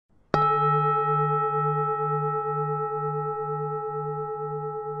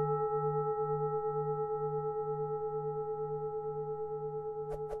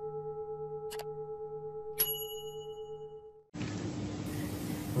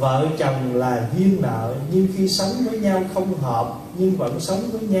Vợ chồng là duyên nợ, nhưng khi sống với nhau không hợp nhưng vẫn sống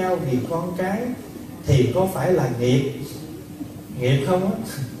với nhau vì con cái thì có phải là nghiệp không á?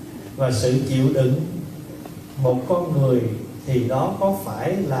 Và sự chịu đựng một con người thì đó có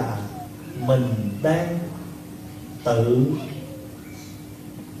phải là mình đang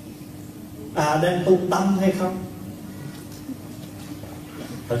đang tu tâm hay không?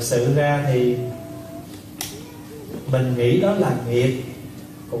 Thật sự ra thì mình nghĩ đó là nghiệp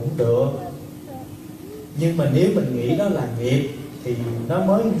cũng được, nhưng mà nếu mình nghĩ đó là nghiệp thì nó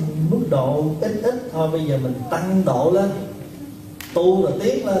mới mức độ ít thôi. Bây giờ mình tăng độ lên, tu là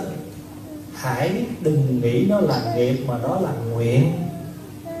tiến lên. Hãy đừng nghĩ nó là nghiệp mà đó là nguyện.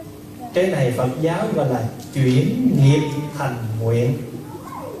 Cái này Phật giáo gọi là chuyển nghiệp thành nguyện.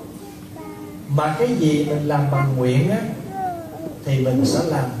 Mà cái gì mình làm bằng nguyện á thì mình sẽ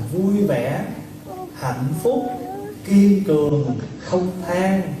làm vui vẻ, hạnh phúc, kiên cường, không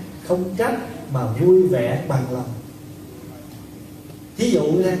than, không trách, mà vui vẻ bằng lòng. Thí dụ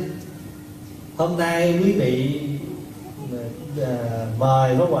nha, hôm nay quý vị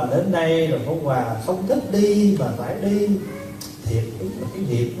mời Pháp Hòa đến đây rồi Pháp Hòa không thích đi mà phải đi, thiệt đúng là cái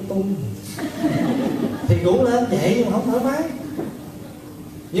nghiệp của tôi thì ngủ lên vậy nhưng mà không thoải mái.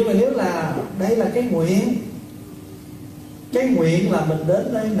 Nhưng mà nếu là đây là cái nguyện, cái nguyện là mình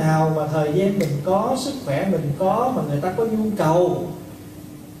đến nơi nào mà thời gian mình có, sức khỏe mình có, mà người ta có nhu cầu,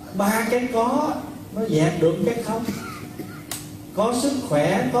 ba cái có nó dẹp được cái không. Có sức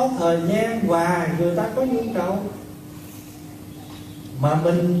khỏe, có thời gian và người ta có nhu cầu, mà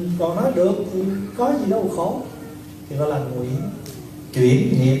mình còn nói được thì có gì đâu khổ. Thì gọi là nguyện,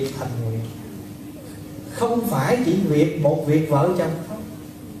 chuyển nghiệp thành nguyện. Không phải chỉ một việc vợ chồng không,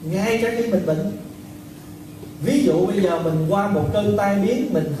 ngay cả khi mình bệnh. Ví dụ bây giờ mình qua một cơn tai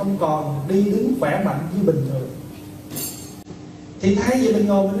biến, mình không còn đi đứng khỏe mạnh như bình thường, thì thay vì mình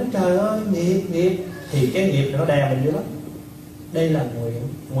ngồi mình nói trời ơi nghiệp, thì cái nghiệp nó đè mình dữ lắm. Đây là nguyện.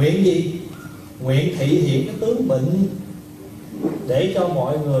 Nguyện gì? Nguyện thị hiện cái tướng bệnh, để cho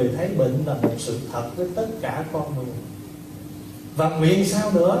mọi người thấy bệnh là một sự thật với tất cả con người. Và nguyện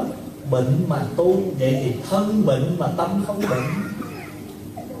sao nữa? Bệnh mà tu, vậy thì thân bệnh mà tâm không bệnh.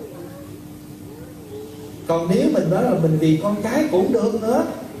 Còn nếu mình nói là mình vì con cái cũng được nữa,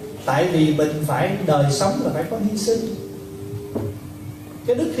 tại vì mình phải đời sống là phải có hy sinh.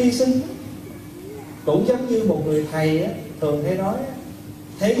 Cái đức hy sinh cũng giống như một người thầy á, thường hay nói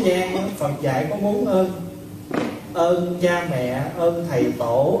thế gian á, Phật dạy có 4 ơn: ơn cha mẹ, ơn thầy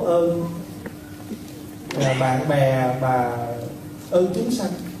tổ, ơn bạn bè và ơn chúng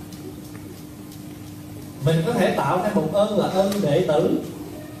sanh. Mình có thể tạo ra một ơn là ơn đệ tử.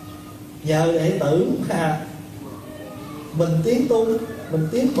 Nhờ đệ tử mà mình tiến tu, mình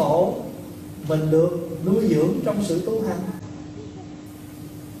tiến bộ, mình được nuôi dưỡng trong sự tu hành.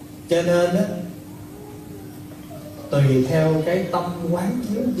 Cho nên á, tùy theo cái tâm quán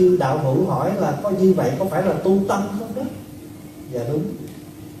chiếu. Như đạo hữu hỏi là có như vậy có phải là tu tâm không đó? Dạ đúng.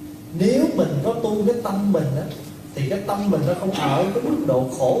 Nếu mình có tu cái tâm mình á, thì cái tâm mình nó không ở cái mức độ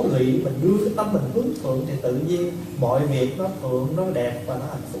khổ lụy, mình đưa cái tâm mình hướng thượng, thì tự nhiên mọi việc nó thượng, nó đẹp và nó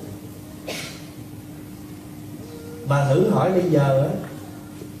hạnh phúc. Mà thử hỏi bây giờ á,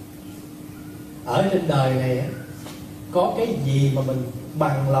 ở trên đời này á, có cái gì mà mình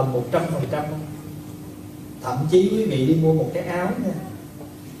bằng lòng 100% không? Thậm chí quý vị đi mua một cái áo nha,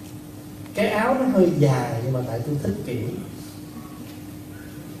 cái áo nó hơi dài nhưng mà tại tôi thích kiểu.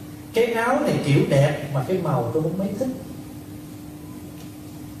 Cái áo này kiểu đẹp mà cái màu tôi không mấy thích.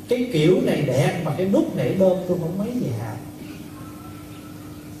 Cái kiểu này đẹp mà cái nút này đơm tôi không mấy gì hào.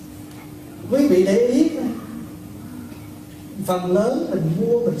 Quý vị để ý thôi, phần lớn mình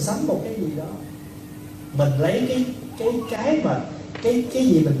mua, mình sắm một cái gì đó, mình lấy cái mà cái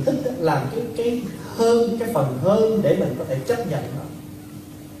gì mình thích đó, làm cái hơn, cái phần hơn để mình có thể chấp nhận nó.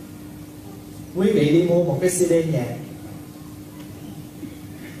 Quý vị đi mua một cái CD nhạc,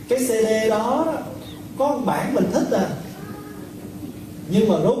 cái CD đó có một bản mình thích à, nhưng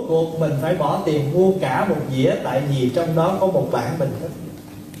mà rốt cuộc mình phải bỏ tiền mua cả một dĩa, tại vì trong đó có một bản mình thích.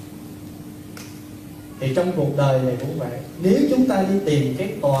 Thì trong cuộc đời này cũng vậy. Nếu chúng ta đi tìm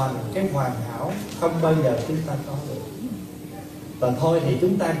cái toàn, cái hoàn hảo, không bao giờ chúng ta có được. Và thôi thì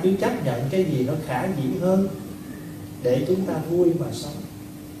chúng ta cứ chấp nhận cái gì nó khả dĩ hơn để chúng ta vui mà sống.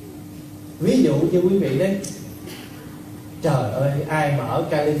 Ví dụ như quý vị đấy, trời ơi, ai mà ở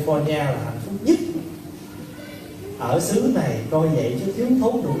California là hạnh phúc nhất. Ở xứ này coi vậy chứ thiếu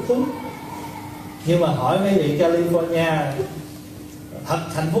thốn đủ thứ. Nhưng mà hỏi mấy vị California thật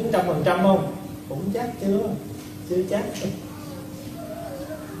hạnh phúc 100% không? Cũng chắc chưa chắc.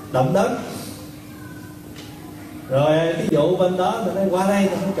 Động đất Rồi ví dụ bên đó mình nói qua đây,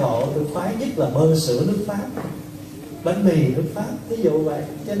 mình nói trời ơi, tôi khoái nhất là bơ sữa nước Pháp, bánh mì nước Pháp, ví dụ vậy.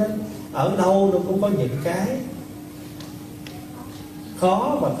 Cho nên ở đâu nó cũng có những cái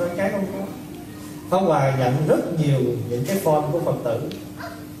khó và có cái không có. Pháp Hòa nhận rất nhiều những cái phone của Phật tử: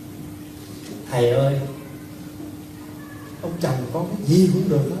 thầy ơi, ông chồng có cái gì cũng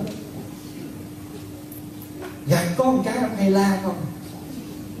được hết, gần có một cái ông hay la không.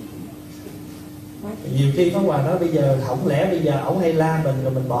 Nhiều khi Pháp Hòa nói bây giờ không lẽ bây giờ ổng hay la mình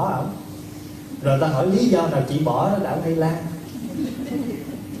rồi mình bỏ ổng, rồi ta hỏi lý do nào chị bỏ nó là ổng hay la.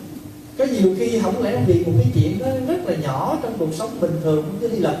 Có nhiều khi không lẽ vì một cái chuyện đó rất là nhỏ trong cuộc sống bình thường cứ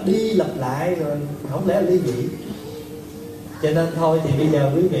đi lặp lại rồi không lẽ là ly dị. Cho nên thôi thì bây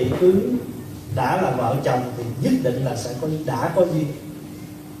giờ quý vị cứ đã là vợ chồng thì nhất định là sẽ đã có duyên.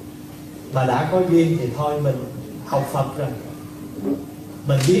 Mà đã có duyên thì thôi mình học Phật rồi,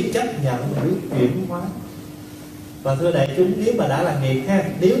 mình biết chấp nhận, mình biết chuyển hóa. Và thưa đại chúng, nếu mà đã là nghiệp ha,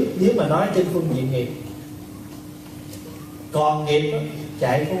 nếu mà nói trên phương diện nghiệp, còn nghiệp đó,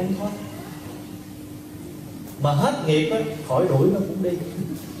 chạy cũng không thoát. Mà hết nghiệp đó, khỏi đuổi nó cũng đi.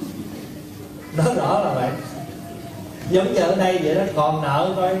 Nói rõ là vậy. Giống như ở đây vậy đó, còn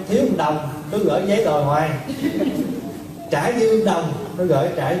nợ coi thiếu 1 đồng cứ gửi giấy đòi hoài, trả dư 1 đồng nó gửi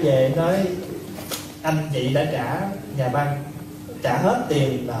trả về nói anh chị đã trả nhà băng, trả hết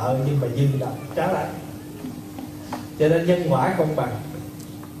tiền nợ nhưng mà dư 1 đồng trả lại. Cho nên nhân quả công bằng.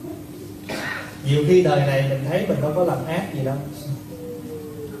 Nhiều khi đời này mình thấy mình đâu có làm ác gì đâu,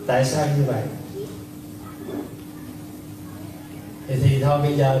 tại sao như vậy? Thì thôi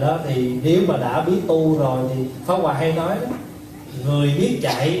bây giờ đó thì nếu mà đã biết tu rồi thì Pháp Hòa hay nói đó, người biết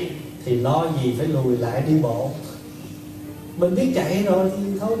chạy thì lo gì phải lùi lại đi bộ. Mình biết chạy rồi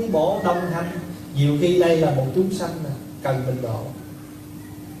thì thôi đi bộ đồng hành. Nhiều khi đây là một chúng sanh nè, cần mình độ.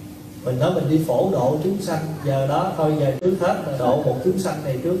 Mình nói mình đi phổ độ chúng sanh, giờ đó thôi giờ trước hết là độ một chúng sanh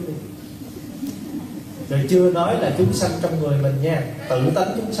này trước đi. Rồi chưa nói là chúng sanh trong người mình nha, tự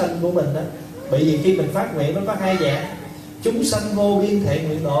tánh chúng sanh của mình đó. Bởi vì khi mình phát nguyện nó có 2 dạng: chúng sanh vô biên thệ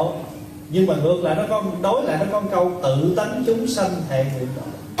nguyện độ. Nhưng mà ngược lại nó có đối lại, nó có câu tự tánh chúng sanh thệ nguyện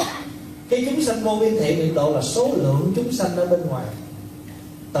độ. Cái chúng sanh vô biên thệ nguyện độ là số lượng chúng sanh ở bên ngoài,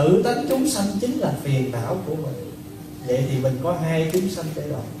 tự tánh chúng sanh chính là phiền não của mình. Vậy thì mình có 2 chúng sanh để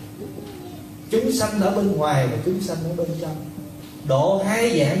độ: chúng sanh ở bên ngoài và chúng sanh ở bên trong. Độ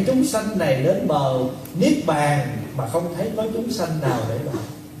 2 dạng chúng sanh này đến bờ niết bàn mà không thấy có chúng sanh nào để độ.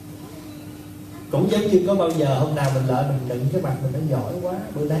 Cũng giống như có bao giờ hôm nào mình lợi mình đựng cái mặt mình nó giỏi quá,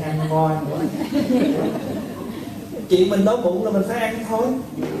 bữa nay ăn ngon quá, chị mình đói bụng là mình phải ăn thôi.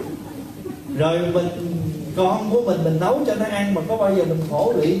 Rồi con của mình nấu cho nó ăn mà có bao giờ mình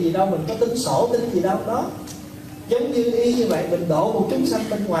khổ lụy gì đâu, mình có tính sổ tính gì đâu đó. Giống như y như vậy, mình đổ một chúng sanh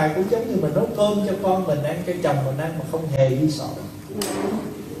bên ngoài cũng giống như mình nấu cơm cho con mình ăn, cho chồng mình ăn mà không hề ghi sổ.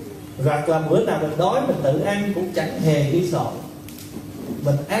 Hoặc là bữa nào mình đói mình tự ăn cũng chẳng hề ghi sổ.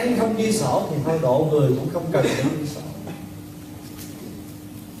 Mình ăn không ghi sổ thì thôi độ người cũng không cần phải ghi sổ.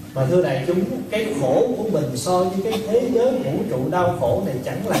 Mà thưa đại chúng, cái khổ của mình so với cái thế giới vũ trụ đau khổ này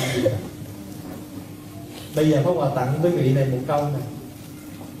chẳng là gì. Bây giờ Pháp Hòa tặng quý vị này một câu này: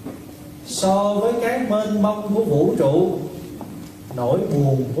 so với cái mênh mông của vũ trụ, nỗi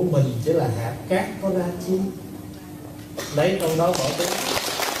buồn của mình chỉ là hạt cát có ra chi. Lấy câu đó bỏ tiếng.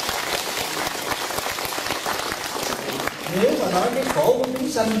 Nếu mà nói cái khổ của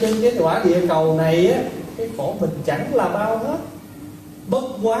chúng sanh trên cái quả địa cầu này á, cái khổ mình chẳng là bao hết. Bất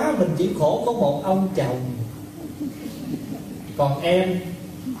quá mình chỉ khổ có một ông chồng. Còn em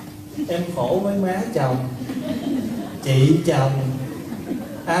khổ với má chồng, chị chồng,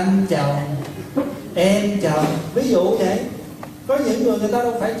 anh chồng, em chồng. Ví dụ vậy. Có những người ta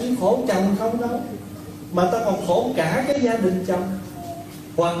đâu phải chỉ khổ chồng không đâu, mà ta còn khổ cả cái gia đình chồng.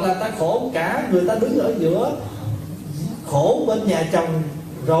 Hoặc là ta khổ cả người ta đứng ở giữa, khổ bên nhà chồng,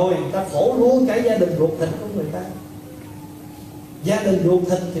 rồi ta khổ luôn cả gia đình ruột thịt của người ta. Gia đình ruột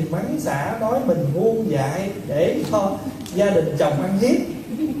thịt thì mắng xả nói mình ngu dại để cho gia đình chồng ăn hiếp.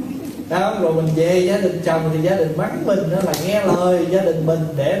 Đó, rồi mình về gia đình chồng thì gia đình mắng mình đó là nghe lời gia đình mình,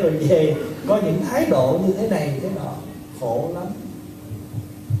 để rồi về có những thái độ như thế này thế nọ, khổ lắm.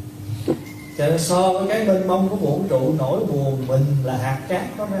 Cho nên so với cái mênh mông của vũ trụ, nỗi buồn mình là hạt cát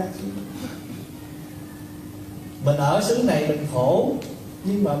có ra chi. Mình ở xứ này mình khổ,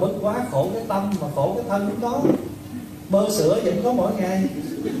 nhưng mà bất quá khổ cái tâm mà khổ cái thân cũng có. Bơ sữa vẫn có mỗi ngày.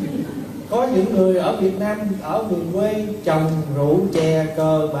 Có những người ở Việt Nam, ở miền quê, trồng rượu chè,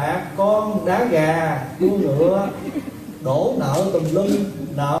 cờ bạc, con, đá gà, đua ngựa, đổ nợ tùm lum,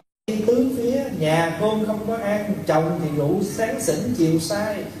 nợ tứ phía, nhà cơm không có ăn, chồng thì rượu sáng xỉn chiều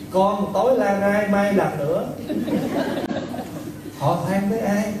say, con tối la rai mai làm nữa. Họ than với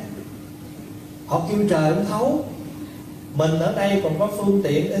ai? Họ kêu trời không thấu. Mình ở đây còn có phương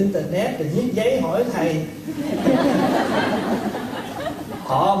tiện internet để viết giấy hỏi thầy.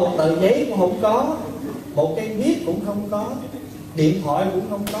 Họ một tờ giấy cũng không có, một cây viết cũng không có, điện thoại cũng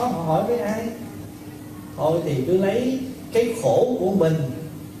không có, họ hỏi với ai? Thôi thì cứ lấy cái khổ của mình,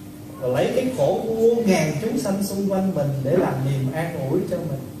 rồi lấy cái khổ của muôn ngàn chúng sanh xung quanh mình để làm niềm an ủi cho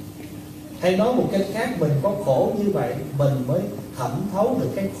mình. Hay nói một cách khác, mình có khổ như vậy mình mới thẩm thấu được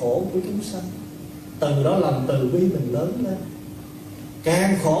cái khổ của chúng sanh. Từ đó lòng từ bi mình lớn lên.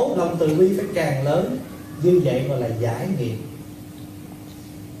 Càng khổ lòng từ bi phải càng lớn. Như vậy gọi là giải nghiệp.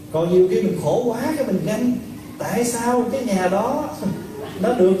 Còn nhiều khi mình khổ quá cái mình ganh, tại sao cái nhà đó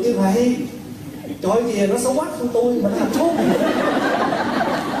nó được như vậy, trời kìa nó xấu quắc hơn tôi mà nó hạnh phúc.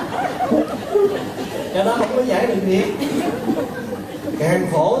 Cái đó không có giải được nghiệp. Càng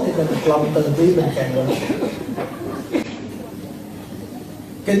khổ thì mình lòng từ bi mình càng lớn.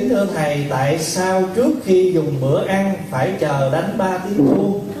 Kính thưa thầy, tại sao trước khi dùng bữa ăn phải chờ đánh 3 tiếng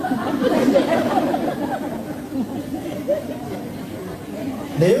chuông?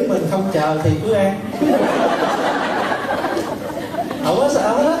 Nếu mình không chờ thì cứ ăn, không có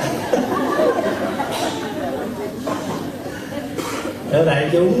sao hết. Ở đại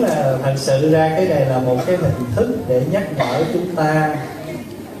chúng là thật sự ra cái này là một cái hình thức để nhắc nhở chúng ta.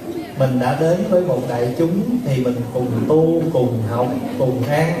 Mình đã đến với một đại chúng thì mình cùng tu, cùng học, cùng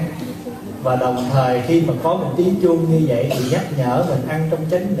ăn. Và đồng thời khi mà có một tiếng chuông như vậy thì nhắc nhở mình ăn trong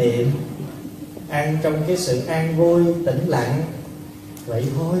chánh niệm, ăn trong cái sự an vui, tĩnh lặng. Vậy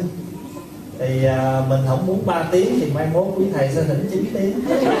thôi. Thì mình không muốn 3 tiếng thì mai mốt quý thầy sẽ thỉnh 9 tiếng.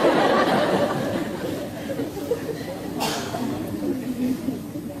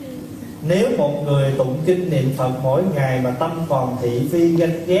 Nếu một người tụng kinh niệm Phật mỗi ngày mà tâm còn thị phi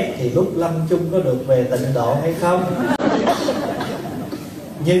ganh ghét thì lúc lâm chung có được về tịnh độ hay không?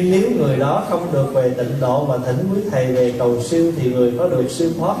 Nhưng nếu người đó không được về tịnh độ mà thỉnh quý thầy về cầu siêu thì người có được siêu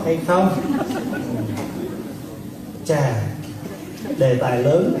thoát hay không? Chà, đề tài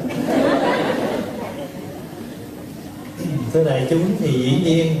lớn. Thưa đại chúng thì dĩ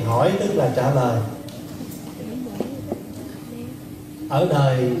nhiên hỏi tức là trả lời. Ở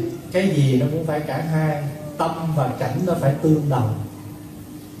đời cái gì nó cũng phải cả hai, tâm và cảnh nó phải tương đồng.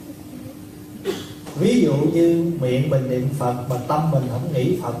 Ví dụ như miệng mình niệm Phật mà tâm mình không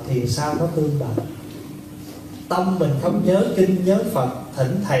nghĩ Phật thì sao nó tương đồng? Tâm mình không nhớ kinh nhớ Phật,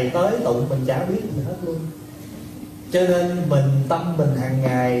 thỉnh thầy tới tụng mình chả biết gì hết luôn. Cho nên tâm mình hàng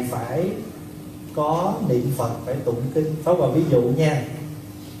ngày phải có niệm Phật, phải tụng kinh. Pháp Hòa ví dụ nha.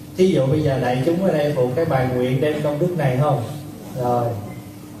 Thí dụ bây giờ đại chúng ở đây thuộc cái bài nguyện đem công đức này không? Rồi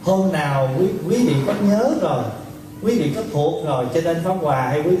hôm nào quý vị có nhớ rồi, quý vị có thuộc rồi, cho nên Pháp Hòa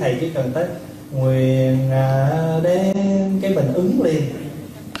hay quý thầy chỉ cần tới nguyện đem cái mình ứng liền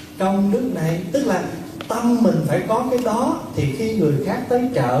công đức này. Tức là tâm mình phải có cái đó thì khi người khác tới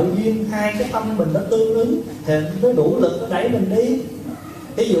trợ duyên, hai cái tâm mình nó tương ứng thì nó đủ lực nó đẩy mình đi.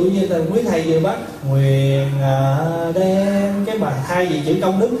 Ví dụ như là quý thầy vừa bắt nguyện đem cái bài thay vì chữ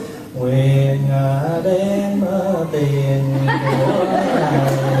công đức, nguyện đem tiền của thầy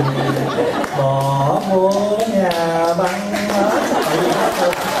bỏ vô nhà băng hết.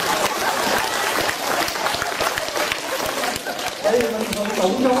 Tại vì mình còn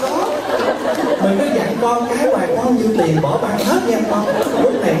tụng trong đó, mình cứ dặn con cái hoài bao nhiêu tiền bỏ băng hết nha con,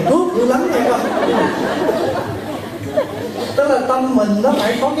 lúc này cướp dữ lắm nha con. Tức là tâm mình nó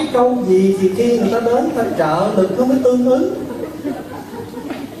phải có cái câu gì thì khi người ta đến ta trợ lực nó mới tương ứng,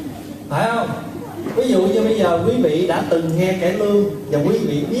 phải không? Ví dụ như bây giờ quý vị đã từng nghe cải lương và quý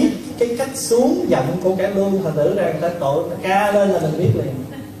vị biết cái cách xuống giọng của cải lương, thành thử ra người ta tội ca lên là mình biết liền.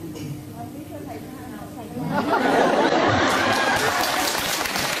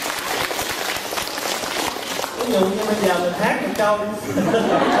 Ví dụ như bây giờ mình hát một câu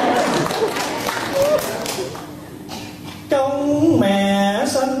trong mẹ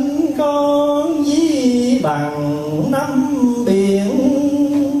sanh con ví bằng năm biển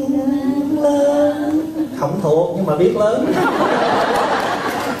lớn, không thuộc nhưng mà biết lớn.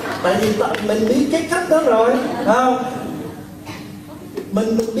 Tại vì mình biết cái cách đó rồi, phải không?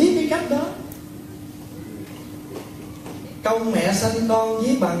 Mình biết cái cách đó. Công mẹ sanh con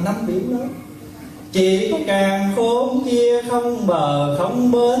ví bằng năm biển lớn, chỉ có càng khôn kia không bờ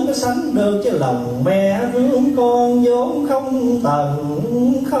không bến nó sánh được, chứ lòng mẹ thương con vốn không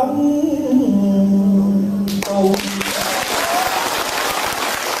tận không tu.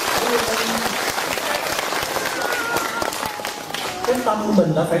 Cái tâm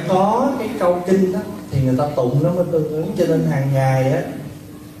mình nó phải có cái câu kinh đó thì người ta tụng nó mới tương ứng. Cho nên hàng ngày á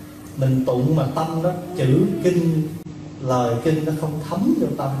mình tụng mà tâm nó chữ kinh, lời kinh nó không thấm vô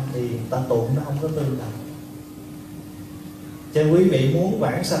tâm thì ta tụng nó không có tương đồng. Cho quý vị muốn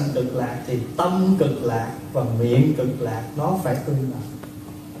vãng sanh cực lạc thì tâm cực lạc và miệng cực lạc nó phải tương đồng.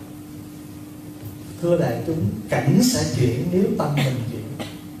 Thưa đại chúng, cảnh sẽ chuyển nếu tâm mình chuyển.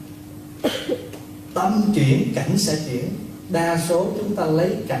 Tâm chuyển, cảnh sẽ chuyển. Đa số chúng ta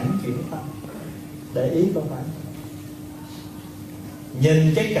lấy cảnh chuyển tâm. Để ý có phải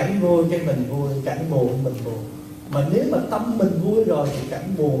nhìn cái cảnh vui cái mình vui, cảnh buồn mình buồn. Mà nếu mà tâm mình vui rồi thì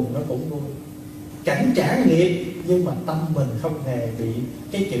cảnh buồn nó cũng vui. Cảnh trả nghiệp nhưng mà tâm mình không hề bị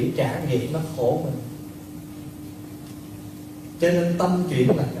cái chữ trả nghiệp nó khổ mình. Cho nên tâm chuyển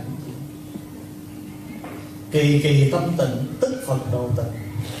là cảnh chuyển. Kỳ kỳ tâm tịnh tức Phật độ tịnh.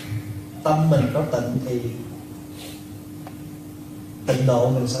 Tâm mình có tịnh thì tịnh độ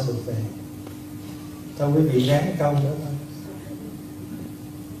mình sẽ được về. Cho quý vị ráng câu nữa thôi.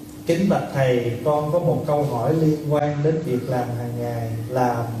 Kính bạch Thầy, con có một câu hỏi liên quan đến việc làm hàng ngày.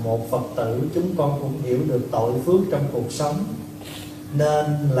 Là một Phật tử, chúng con cũng hiểu được tội phước trong cuộc sống, nên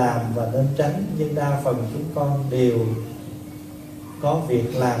làm và nên tránh. Nhưng đa phần chúng con đều có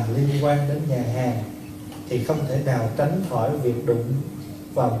việc làm liên quan đến nhà hàng, thì không thể nào tránh khỏi việc đụng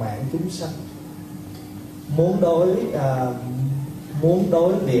vào mạng chúng sanh. Muốn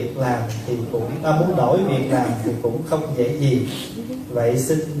đổi việc làm thì cũng không dễ gì. Vậy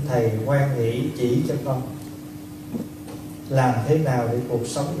xin Thầy hoan hỷ chỉ cho con làm thế nào để cuộc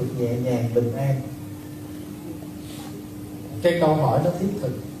sống được nhẹ nhàng bình an. Cái câu hỏi nó thiết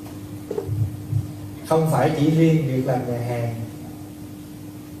thực, không phải chỉ riêng việc làm nhà hàng.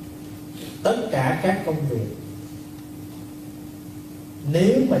 Tất cả các công việc,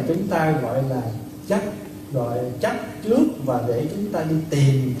 nếu mà chúng ta gọi là chấp trước và để chúng ta đi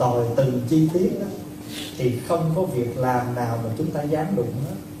tìm tòi từng chi tiết đó, thì không có việc làm nào mà chúng ta dám đụng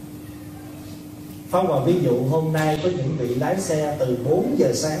hết. Pháp Hòa ví dụ hôm nay có những vị lái xe từ 4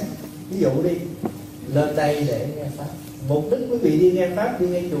 giờ sáng, ví dụ đi, lên đây để nghe Pháp. Mục đích quý vị đi nghe Pháp, đi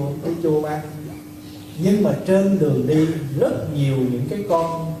nghe chùa, đi chùa mà. Nhưng mà trên đường đi rất nhiều những cái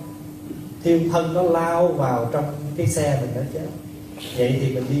con thiêu thân nó lao vào trong cái xe mình đã chết. Vậy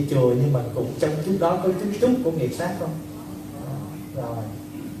thì mình đi chùa nhưng mà cũng trong chút đó có chút của nghiệp sát không? Rồi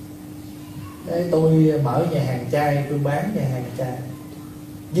đấy, tôi mở nhà hàng chay, tôi bán nhà hàng chay,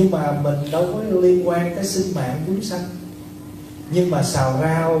 nhưng mà mình đâu có liên quan tới sinh mạng chúng sanh. Nhưng mà xào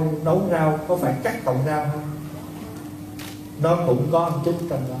rau, nấu rau có phải cắt cọng rau không? Nó cũng có một chút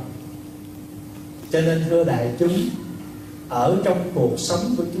trong đó. Cho nên thưa đại chúng, ở trong cuộc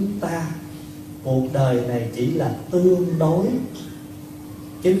sống của chúng ta, cuộc đời này chỉ là tương đối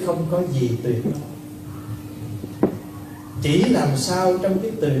chứ không có gì tuyệt đối. Chỉ làm sao trong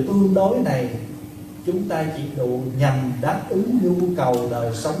cái từ tương đối này chúng ta chỉ đủ nhằm đáp ứng nhu cầu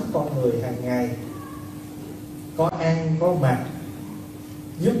đời sống con người hàng ngày, có ăn có mặc,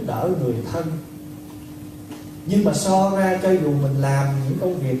 giúp đỡ người thân. Nhưng mà so ra cho dù mình làm những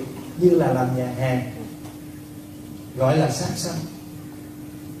công việc như là làm nhà hàng, gọi là sát sanh,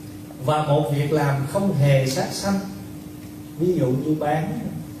 và một việc làm không hề sát sanh, ví dụ như bán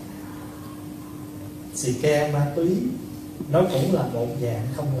xì ke ma túy, nó cũng là một dạng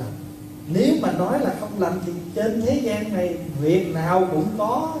không lành. Nếu mà nói là không lành thì trên thế gian này việc nào cũng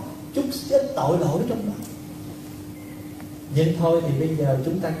có chút ít tội lỗi trong đó. Nhưng thôi thì bây giờ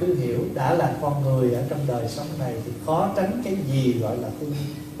chúng ta cứ hiểu, đã là con người ở trong đời sống này thì khó tránh cái gì gọi là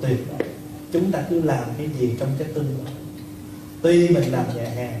tuyệt đối. Chúng ta cứ làm cái gì trong cái tương đối. Tuy mình làm nhà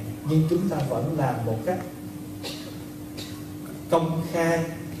hàng nhưng chúng ta vẫn làm một cách công khai,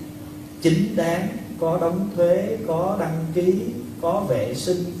 chính đáng, có đóng thuế, có đăng ký, có vệ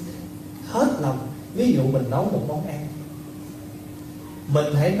sinh, hết lòng. Ví dụ mình nấu một món ăn,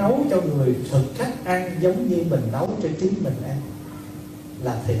 mình hãy nấu cho người thực khách ăn giống như mình nấu cho chính mình ăn,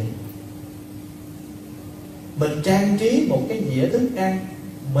 là thiện. Mình trang trí một cái dĩa thức ăn,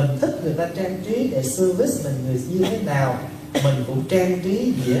 mình thích người ta trang trí để service mình người như thế nào, mình cũng trang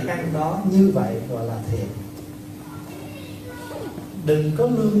trí dĩa ăn đó như vậy, gọi là thiện. Đừng có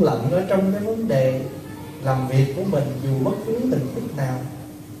lương lận ở trong cái vấn đề làm việc của mình, dù bất cứ tình tiết nào,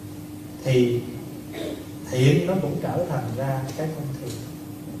 thì thiện nó cũng trở thành ra cái không thiện.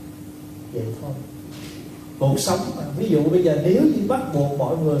 Vậy thôi. Cuộc sống mà, ví dụ bây giờ nếu như bắt buộc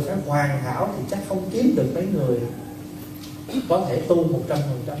mọi người phải hoàn hảo thì chắc không kiếm được mấy người có thể tu 100%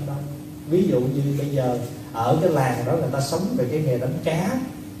 đâu. Ví dụ như bây giờ ở cái làng đó người ta sống về cái nghề đánh cá,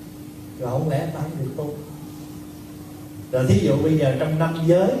 rồi không lẽ ta không được tu. Rồi thí dụ bây giờ trong năm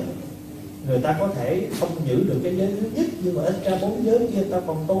giới người ta có thể không giữ được cái giới thứ nhất, nhưng mà ít ra 4 giới kia người ta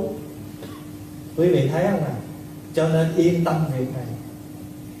còn tu. Quý vị thấy không ạ? Cho nên yên tâm việc này.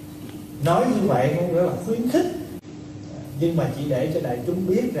 Nói như vậy không phải là khuyến khích, nhưng mà chỉ để cho đại chúng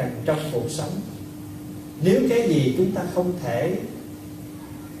biết rằng trong cuộc sống, nếu cái gì chúng ta không thể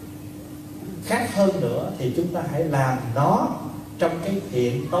khác hơn nữa thì chúng ta hãy làm nó trong cái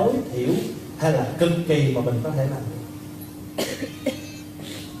thiện tối thiểu hay là cực kỳ mà mình có thể làm được.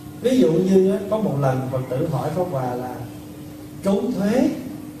 Ví dụ như có một lần Phật tử hỏi Pháp Hòa là trốn thuế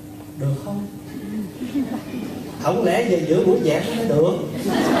được không? Không lẽ về giữa buổi giảng nó mới được?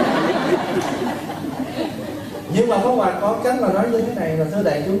 Nhưng mà Pháp Hòa có cách là nói như thế này là thưa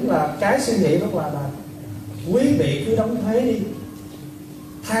đại chúng, là cái suy nghĩ Pháp Hòa là quý vị cứ đóng thuế đi,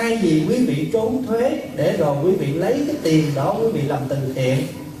 thay vì quý vị trốn thuế để rồi quý vị lấy cái tiền đó quý vị làm từ thiện.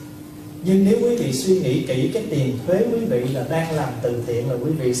 Nhưng nếu quý vị suy nghĩ kỹ, cái tiền thuế quý vị là đang làm từ thiện là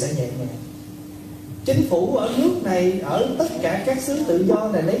quý vị sẽ nhẹ nhàng. Chính phủ ở nước này, ở tất cả các xứ tự do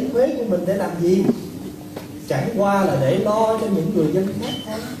này lấy thuế của mình để làm gì? Chẳng qua là để lo cho những người dân khác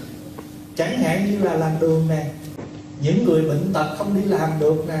thôi. Chẳng hạn như là làm đường nè, những người bệnh tật không đi làm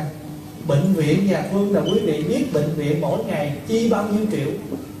được nè, bệnh viện nhà thương là quý vị biết bệnh viện mỗi ngày chi bao nhiêu triệu.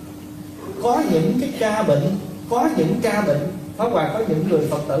 Có những cái ca bệnh, có những ca bệnh, Pháp Hòa có những người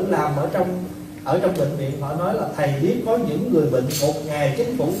Phật tử làm ở trong bệnh viện, họ nói là thầy biết có những người bệnh một ngày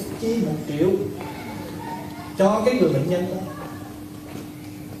chính phủ chi 1 triệu cho cái người bệnh nhân đó.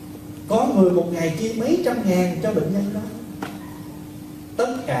 Có người một ngày chi mấy trăm ngàn cho bệnh nhân đó.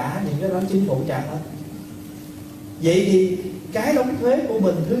 Tất cả những cái đó chính phủ trả hết. Vậy thì cái đóng thuế của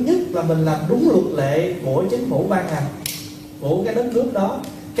mình, thứ nhất là mình làm đúng luật lệ của chính phủ ban hành, của cái đất nước đó.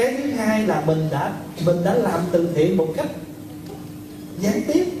 Cái thứ hai là mình đã làm từ thiện một cách gián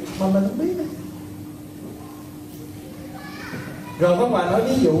tiếp mà mình không biết. Rồi Pháp Hòa nói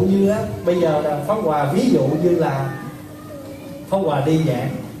ví dụ như á, bây giờ là Pháp Hòa ví dụ như là Pháp Hòa đi giảng,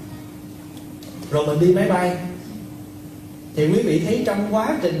 rồi mình đi máy bay, thì quý vị thấy trong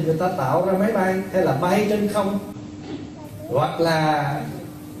quá trình người ta tạo ra máy bay, hay là bay trên không, hoặc là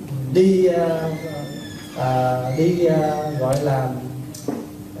đi gọi là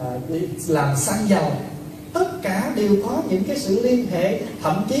đi làm xăng dầu, tất cả đều có những cái sự liên hệ,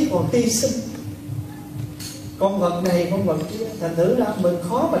 thậm chí còn hy sinh con vật này con vật kia. Thành thử ra mình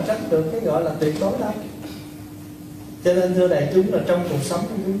khó mà tránh được cái gọi là tuyệt đối đâu. Cho nên thưa đại chúng là trong cuộc sống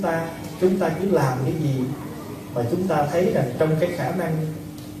của chúng ta cứ làm cái gì mà chúng ta thấy rằng trong cái khả năng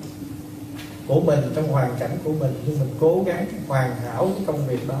của mình, trong hoàn cảnh của mình, nhưng mình cố gắng hoàn hảo cái công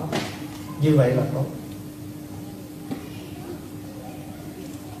việc đó, như vậy là tốt.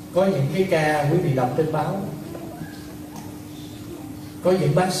 Có những cái ca quý vị đọc trên báo, có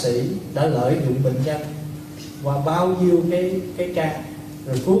những bác sĩ đã lợi dụng bệnh nhân và bao nhiêu cái ca,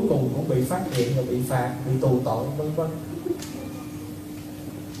 rồi cuối cùng cũng bị phát hiện, rồi bị phạt, bị tù tội, vân vân.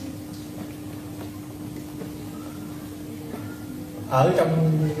 Ở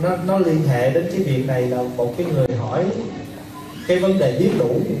trong nó liên hệ đến cái việc này là một cái người hỏi cái vấn đề biết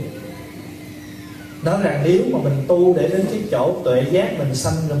đủ, nói rằng nếu mà mình tu để đến cái chỗ tuệ giác mình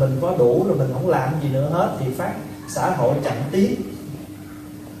sanh rồi mình có đủ rồi mình không làm gì nữa hết thì phát xã hội chậm tiến.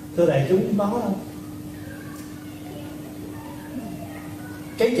 Thưa đại chúng, có không?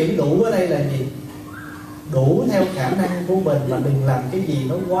 Cái chữ đủ ở đây là gì? Đủ theo khả năng của mình, mà đừng làm cái gì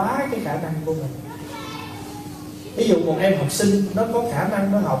nó quá cái khả năng của mình. Ví dụ một em học sinh nó có khả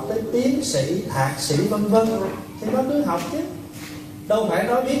năng nó học tới tiến sĩ, thạc sĩ vân vân thì nó cứ học chứ, đâu phải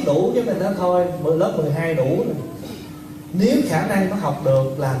nó biết đủ cho mình đó thôi. Lớp 12 đủ rồi. Nếu khả năng nó học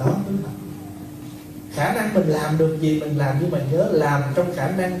được là nó cứ học. Khả năng mình làm được gì mình làm, nhưng mà nhớ làm trong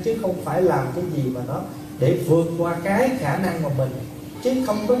khả năng, chứ không phải làm cái gì mà nó để vượt qua cái khả năng của mình, chứ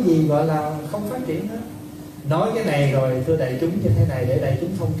không có gì gọi là không phát triển hết. Nói cái này rồi thưa đại chúng như thế này để đại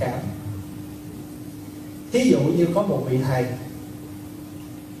chúng thông cảm. Thí dụ như có một vị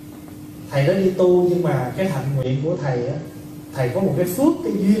thầy đó đi tu, nhưng mà cái hạnh nguyện của thầy á, thầy có một cái phước,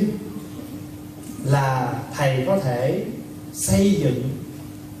 cái duyên là thầy có thể xây dựng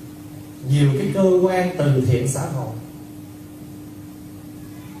nhiều cái cơ quan từ thiện xã hội.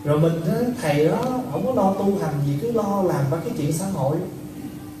 Rồi mình thầy đó không có lo tu hành gì, cứ lo làm ba cái chuyện xã hội.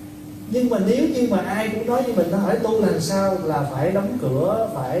 Nhưng mà nếu như mà ai cũng nói với mình nó hỏi tu làm sao, là phải đóng cửa,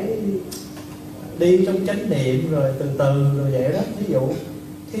 phải đi trong chánh niệm rồi từ từ rồi vậy đó, ví dụ,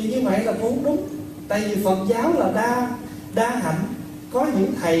 thì như vậy là cũng không đúng. Tại vì Phật giáo là đa hạnh. Có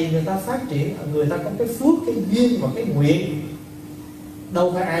những thầy người ta phát triển, người ta có cái phước, cái duyên và cái nguyện.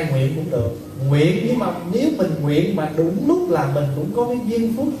 Đâu phải ai nguyện cũng được. Nguyện, nhưng mà nếu mình nguyện mà đúng lúc là mình cũng có cái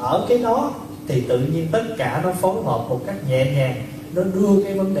duyên phước ở cái đó, thì tự nhiên tất cả nó phối hợp một cách nhẹ nhàng, nó đưa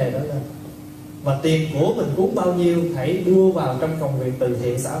cái vấn đề đó lên. mà tiền của mình cúng bao nhiêu hãy đưa vào trong công việc từ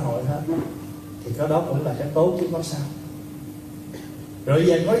thiện xã hội hết, thì cái đó cũng là cái tốt chứ có sao. Rồi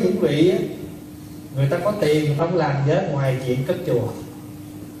giờ có những vị người ta có tiền không làm gì hết ngoài chuyện cất chùa,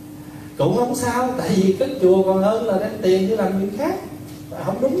 cũng không sao, tại vì cất chùa còn hơn là đem tiền đi làm việc khác,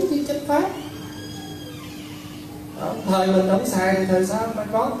 không đúng với chánh pháp. Thời mình không xài thì thời sau ta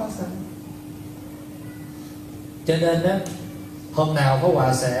có xài. Cho nên á, hôm nào Pháp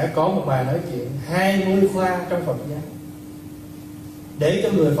Hòa sẽ có một bài nói chuyện 20 khoa trong Phật giáo, để cho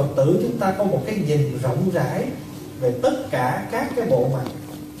người Phật tử chúng ta có một cái nhìn rộng rãi về tất cả các cái bộ mặt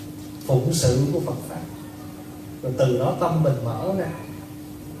phụng sự của Phật pháp, rồi từ đó tâm mình mở ra.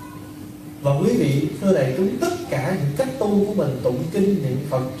 Và quý vị thưa đại chúng, tất cả những cách tu của mình, tụng kinh, niệm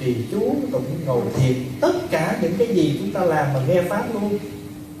Phật, trì chú, tụng ngồi thiền, tất cả những cái gì chúng ta làm mà nghe pháp luôn,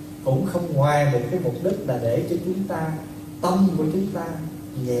 cũng không ngoài một cái mục đích là để cho chúng ta, tâm của chúng ta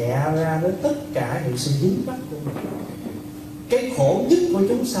nhẹ ra với tất cả những sự dính mắc của mình. Cái khổ nhất của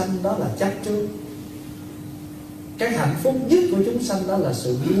chúng sanh đó là chấp trước, cái hạnh phúc nhất của chúng sanh đó là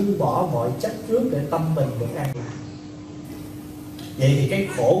sự buông bỏ mọi chấp trước để tâm mình được an lạc. Vậy thì cái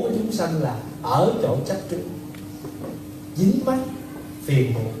khổ của chúng sanh là ở chỗ chấp trước, dính mắc,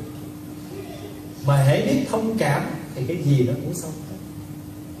 phiền muộn. Mà hễ biết thông cảm thì cái gì nó cũng xong hết.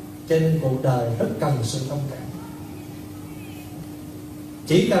 Cho nên cuộc đời rất cần sự thông cảm.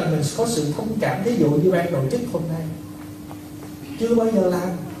 Chỉ cần mình có sự thông cảm, ví dụ như ban tổ chức hôm nay chưa bao giờ làm,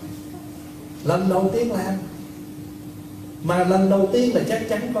 lần đầu tiên làm, mà lần đầu tiên là chắc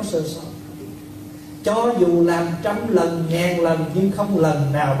chắn có sơ sót. Cho dù làm 100 lần, 1000 lần, nhưng không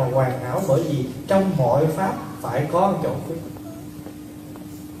lần nào mà hoàn hảo, bởi vì trong mọi pháp phải có chỗ khuyết.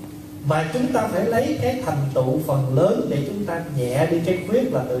 Mà chúng ta phải lấy cái thành tựu phần lớn để chúng ta nhẹ đi cái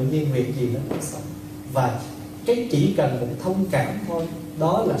khuyết, là tự nhiên việc gì nó cũng xong. Và cái chỉ cần một thông cảm thôi,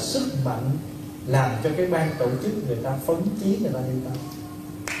 đó là sức mạnh làm cho cái ban tổ chức người ta phấn chí, người ta đi tới.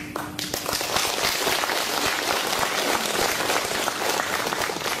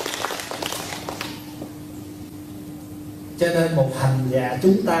 Cho nên một hành giả,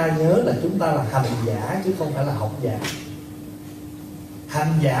 chúng ta nhớ là chúng ta là hành giả chứ không phải là học giả.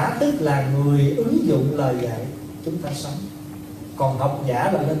 Hành giả tức là người ứng dụng lời dạy chúng ta sống. Còn học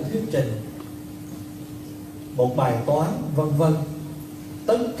giả là lên thuyết trình, một bài toán vân vân.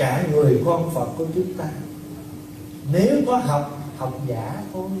 Tất cả người con Phật của chúng ta, nếu có học giả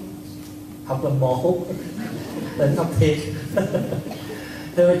thôi, học là một, định học thiệt.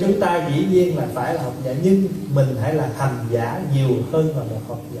 Thưa chúng ta dĩ nhiên là phải là học giả, nhưng mình hãy là hành giả nhiều hơn là một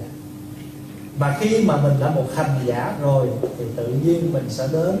học giả. Mà khi mà mình đã một hành giả rồi thì tự nhiên mình sẽ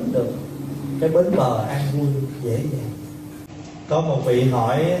đến được cái bến bờ an vui dễ dàng. Có một vị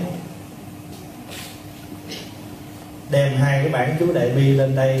hỏi đem 2 cái bản chú Đại Bi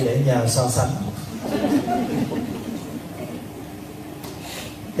lên đây để nhờ so sánh.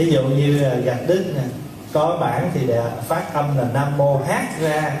 Ví dụ như gạch đích nè, có bản thì phát âm là Nam Mô Hát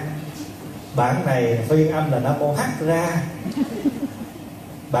Ra, bản này phiên âm là Nam Mô Hát Ra.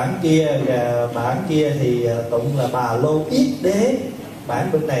 Bản kia thì tụng là Bà Lô Kiết Đế, bản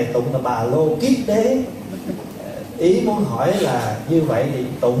bên này tụng là Bà Lô Kiết Đế. Ý muốn hỏi là như vậy thì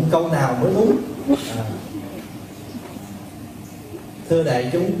tụng câu nào mới đúng? Thưa đại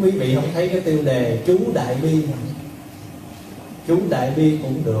chúng, quý vị không thấy cái tiêu đề chú Đại Bi này. Chú Đại Bi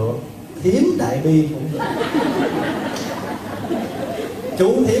cũng được, Thiếm Đại Bi cũng được.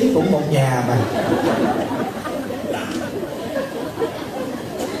 Chú Thiếm cũng một nhà mà.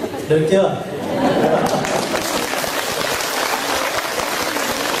 Được chưa?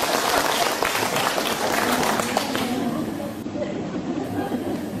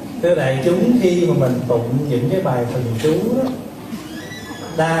 Thưa đại chúng, khi mà mình tụng những cái bài thần chú đó,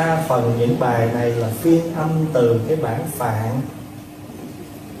 đa phần những bài này là phiên âm từ cái bản Phạn.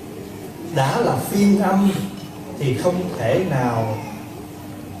 Đã là phiên âm thì không thể nào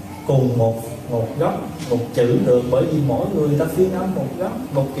cùng một gốc, một chữ được, bởi vì mỗi người ta phiên âm một gốc,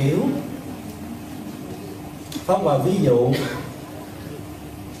 một kiểu. Pháp Hòa ví dụ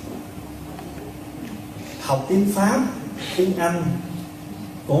học tiếng Pháp, tiếng Anh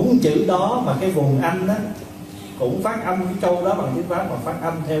cũng chữ đó mà cái vùng Anh đó cũng phát âm cái câu đó bằng tiếng Pháp, mà phát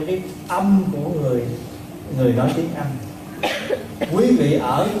âm theo cái âm của người nói tiếng Anh. Quý vị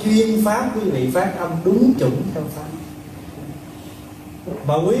ở chuyên Pháp, quý vị phát âm đúng chuẩn theo Pháp.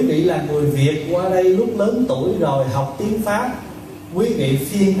 Mà quý vị là người Việt qua đây lúc lớn tuổi rồi học tiếng Pháp, quý vị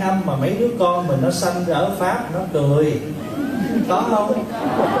phiên âm mà mấy đứa con mình nó sanh ra ở Pháp nó cười. Có không?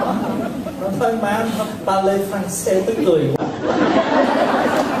 Nó thôi má, nó parle français, tức cười quá.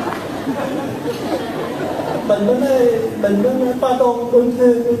 Mình nó nói pardon, tôi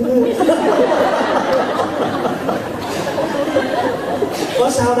thưa.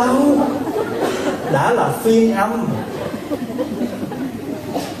 sao đâu, đã là phiên âm.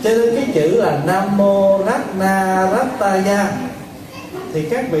 Cho nên cái chữ là Nam Mô Ratna Rataya thì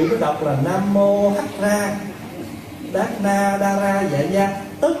các vị có đọc là Nam Mô Hắc Ra Đát Na Đa Ra Dạ Gia.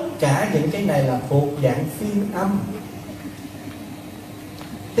 Tất cả những cái này là thuộc dạng phiên âm.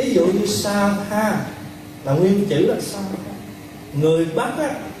 Thí dụ như Sa Ha là nguyên chữ là Sa Ha. Người Bắc á,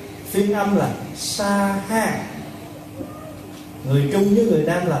 phiên âm là Sa Ha. Người Trung với người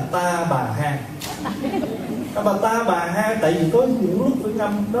Nam là Ta Bà Ha. Mà Ta Bà Ha tại vì có những lúc phiên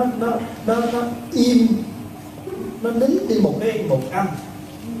âm nó im, nó nín đi một âm.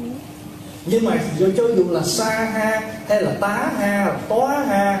 Nhưng mà cho dù là Sa Ha hay là Tá Ha, Tóa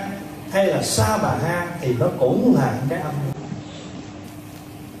Ha hay là Sa Bà Ha thì nó cũng là cái âm.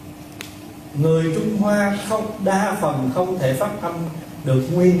 Người Trung Hoa đa phần không thể phát âm được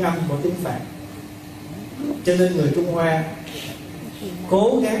nguyên âm của tiếng Phạn. Cho nên người Trung Hoa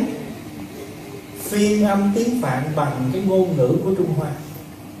cố gắng phiên âm tiếng Phạn bằng cái ngôn ngữ của Trung Hoa.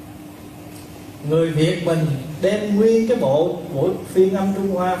 Người Việt mình đem nguyên cái bộ phiên âm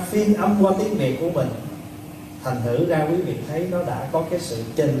Trung Hoa phiên âm qua tiếng Việt của mình. Thành thử ra quý vị thấy nó đã có cái sự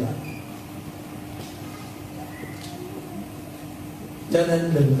chênh lệch. Cho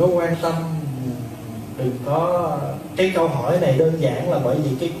nên đừng có quan tâm, đừng có... Cái câu hỏi này đơn giản là bởi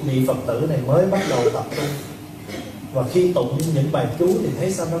vì cái vị Phật tử này mới bắt đầu tập trung. Và khi tụng những bài chú thì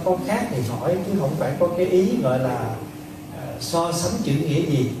thấy sao nó có khác thì hỏi, chứ không phải có cái ý gọi là so sánh chữ nghĩa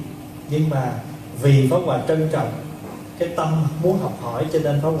gì. Nhưng mà vì Pháp Hòa trân trọng cái tâm muốn học hỏi, cho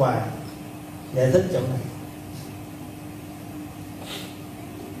nên Pháp Hòa giải thích chỗ này.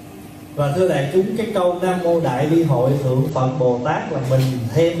 Và thưa đại chúng, cái câu Nam Mô Đại Bi Hội Thượng Phật Bồ Tát là mình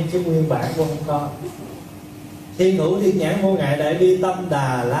thêm cái nguyên bản của không có. Thiên Hữu Thiên Nhãn Vô Ngại Đại Bi Tâm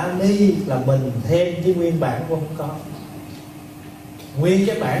Đà La Ni là mình thêm cái nguyên bản của không có. Nguyên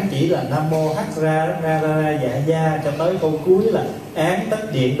cái bản chỉ là Nam Mô Hắc Ra Ra Ra Dạ Gia cho tới câu cuối là Án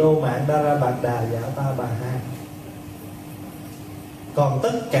Tất Điện Đô Mạng Đa Ra Bạc Đà Dạ Ta Bà Ha. Còn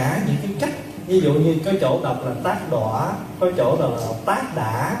tất cả những cái cách, ví dụ như có chỗ đọc là tác đọa, có chỗ đọc là tác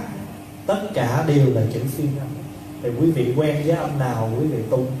đã, tất cả đều là chữ phiên âm. Thì quý vị quen với âm nào quý vị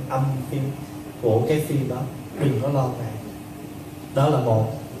tung âm phiên của cái phiên đó, đừng có lo ngại. Đó là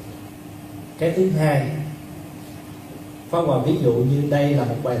một. Cái thứ hai, Pháp Hòa ví dụ như đây là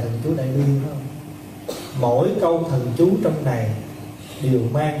một bài thần chú Đại Bi, phải không? Mỗi câu thần chú trong này đều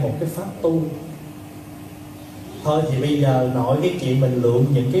mang một cái pháp tu. Thôi thì bây giờ nội cái chuyện mình lượng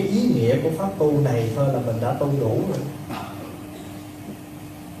những cái ý nghĩa của pháp tu này thôi là mình đã tu đủ rồi.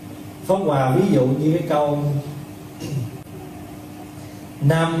 Pháp Hòa ví dụ như cái câu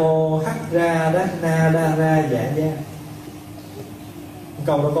Nam Mô Hắc Ra Đát Na Đa Ra Dạ Gia.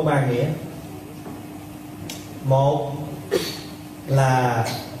 Câu đó có ba nghĩa. Một là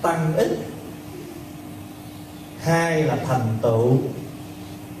tăng ích, hai là thành tựu,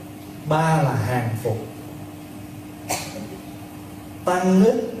 ba là hàng phục. Tăng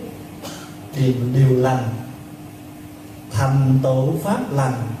ích điều lành, thành tựu pháp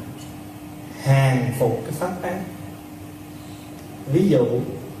lành, hàng phục cái pháp ác. Ví dụ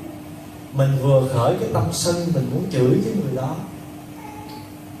mình vừa khởi cái tâm sân, mình muốn chửi cái người đó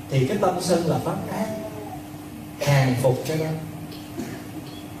thì cái tâm sân là pháp ác, hàng phục cái đó.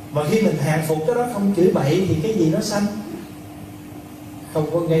 Mà khi mình hàng phục cái đó, không chửi bậy thì cái gì nó sanh?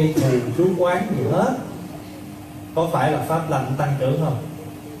 Không có gây thù chú quán gì hết. Có phải là pháp lành tăng trưởng không?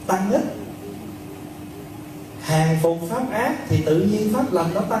 Tăng ích. Hàng phục pháp ác thì tự nhiên pháp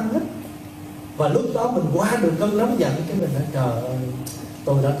lành nó tăng ích. Và lúc đó mình qua được cơn nóng giận, cái mình nói trời ơi,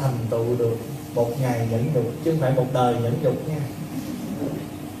 tôi đã thành tựu được một ngày nhẫn nhục, chứ không phải một đời nhẫn nhục nha.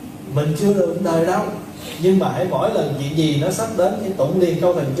 Mình chưa được một đời đâu, nhưng mà hãy mỗi lần chuyện gì nó sắp đến thì tụng liền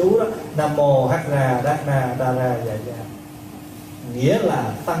câu thần chú đó, Nam Mô Hắc Ra Đát Na Đa Ra Dạ Dạ, nghĩa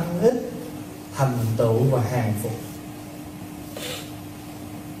là tăng ích, thành tựu và hàng phục.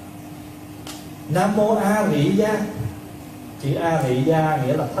 Nam Mô A Rị Gia, chữ A Rị Gia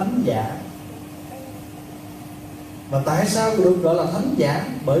nghĩa là thánh giả. Mà tại sao được gọi là thánh giả?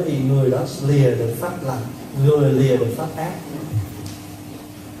 Bởi vì người đó lìa được pháp lành, người lìa được pháp ác.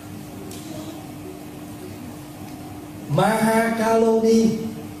 Mahakaloni,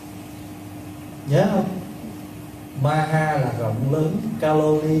 nhớ không? Maha là rộng lớn,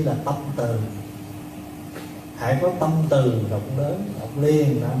 Kaloni là tâm từ. Hãy có tâm từ rộng lớn, đọc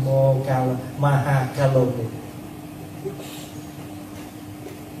liền Nam Mô Mahakaloni.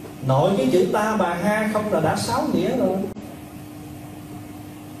 Nội cái chữ Ta Bà Ha không là đã 6 nghĩa rồi.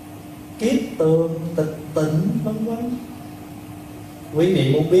 Kiết tường, tịch tịnh, vân vân. Quý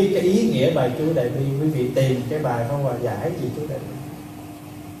vị muốn biết cái ý nghĩa bài chú Đại Bi, quý vị tìm cái bài Pháp Hòa giải gì chú Đại Bi.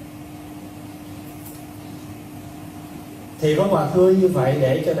 Thì Pháp Hòa thưa như vậy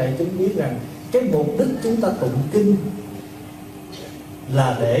để cho đại chúng biết rằng cái mục đích chúng ta tụng kinh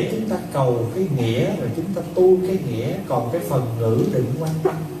là để chúng ta cầu cái nghĩa, rồi chúng ta tu cái nghĩa. Còn cái phần ngữ đừng quan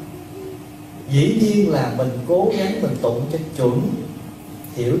tâm. Dĩ nhiên là mình cố gắng mình tụng cho chuẩn,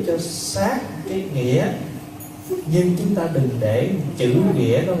 hiểu cho sát cái nghĩa, nhưng chúng ta đừng để chữ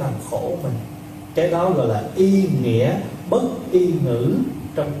nghĩa nó làm khổ mình. Cái đó gọi là y nghĩa bất y ngữ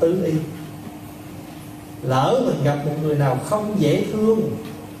trong tứ y. Lỡ mình gặp một người nào không dễ thương,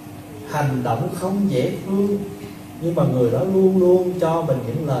 hành động không dễ thương, nhưng mà người đó luôn luôn cho mình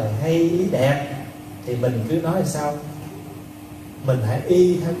những lời hay ý đẹp, thì mình cứ nói là sao? Mình hãy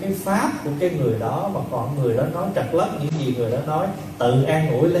y theo cái pháp của cái người đó. Mà còn người đó nói trật lất những gì người đó nói, tự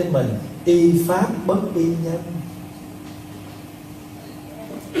an ủi lấy mình, y pháp bất y nhân.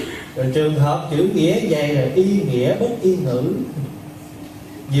 Rồi trường hợp chữ nghĩa vậy là y nghĩa bất y ngữ.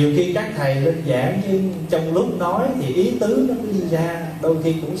 Nhiều khi các thầy lên giảng nhưng trong lúc nói thì ý tứ nó cứ đi ra, đôi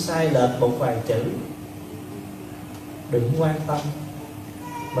khi cũng sai lệch một vài chữ. Đừng quan tâm.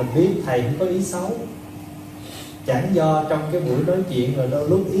 Mình biết thầy cũng có ý xấu, chẳng do trong cái buổi nói chuyện rồi đôi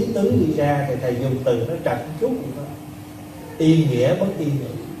lúc ý tứ đi ra thì thầy dùng từ nó trật chút vậy thôi. Y nghĩa bất y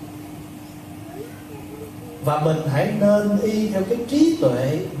ngữ. Và mình hãy nên y theo cái trí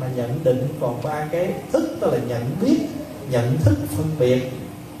tuệ mà nhận định. Còn ba cái thức đó là nhận biết, nhận thức, phân biệt,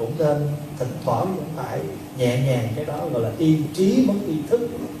 cũng nên thỉnh thoảng cũng phải nhẹ nhàng. Cái đó gọi là y trí bất y thức.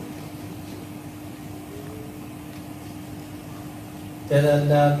 Cho nên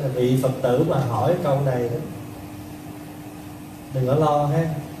vị Phật tử mà hỏi câu này đó, đừng có lo ha.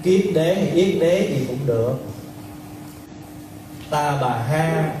 Kiết đế hay yết đế thì cũng được. Ta bà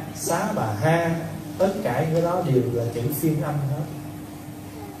ha, xá bà ha, tất cả cái đó đều là chữ phiên âm hết.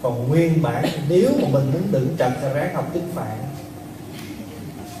 Còn nguyên bản nếu mà mình muốn đựng trật thì ráng học tiếng Phạn.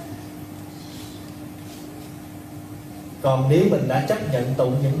 Còn nếu mình đã chấp nhận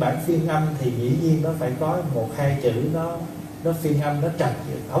tụng những bản phiên âm thì dĩ nhiên nó phải có một hai chữ nó phiên âm, nó trật.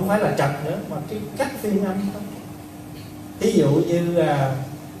 Không phải là trật nữa, mà cái cách phiên âm thôi. Thí dụ như là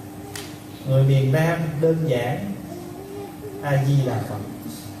người miền Nam đơn giản A Di Đà Phật,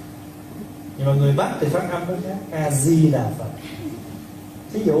 nhưng mà người Bắc thì phát âm nó khác, A Di Đà Phật.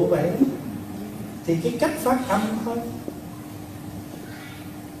 Thí dụ vậy đó. Thì cái cách phát âm thôi.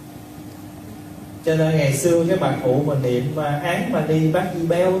 Cho nên ngày xưa cái bà cụ mà niệm mà án mà đi bác Di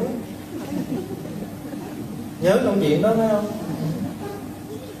Beo đó, nhớ câu chuyện đó phải không?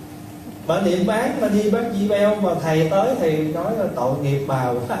 Bà niệm án mà đi bác Di Beo, mà thầy tới thì nói là tội nghiệp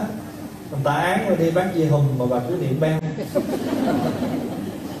bà quá. Người ta án mà đi bác Di Hùng mà bà cứ niệm Beo.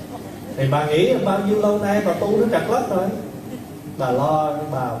 Thì bà nghĩ là bao nhiêu lâu nay bà tu nó trật lất rồi. Bà lo,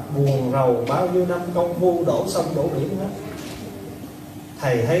 bà buồn rầu bao nhiêu năm công phu đổ sông đổ biển hết.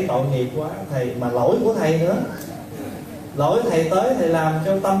 Thầy thấy tội nghiệp quá. Thầy mà lỗi của thầy nữa. Lỗi thầy tới thầy làm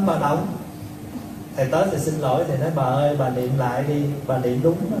cho tâm bà động. Thầy tới thầy xin lỗi, thầy nói bà ơi bà niệm lại đi. Bà niệm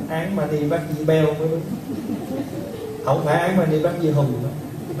đúng án mà đi bác Di Beo mới đúng, không phải án mà đi bác Di Hùng nữa.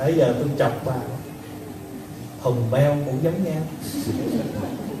 Nãy giờ tôi chọc bà. Hùng Beo cũng giống nhau,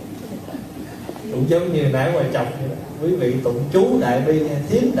 cũng giống như nãy ngoài chọc vậy đó. Quý vị tụng chú đại bi hay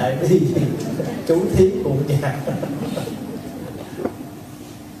thiếp đại bi chú thiếp cùng nhà.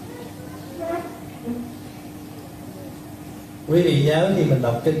 Quý vị nhớ khi mình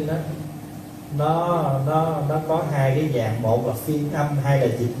đọc kinh đó, nó có hai cái dạng. Một là phiên âm, hai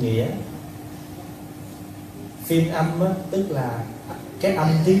là dịch nghĩa. Phiên âm á, tức là cái âm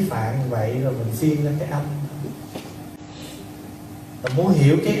tiếng Phạn vậy rồi mình phiên lên cái âm. Và muốn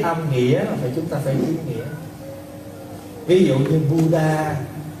hiểu cái âm nghĩa là chúng ta phải biết nghĩa. Ví dụ như Buddha,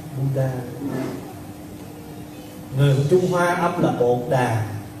 người Trung Hoa âm là Bột Đà.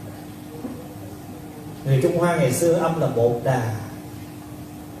 Người Trung Hoa ngày xưa âm là Bột Đà.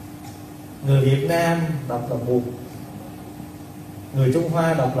 Người Việt Nam đọc là Bụt. Người Trung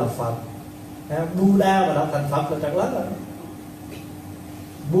Hoa đọc là Phật. Buddha mà đọc thành Phật là trật lất rồi.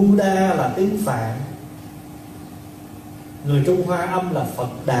 Buddha là tiếng Phạn, người Trung Hoa âm là Phật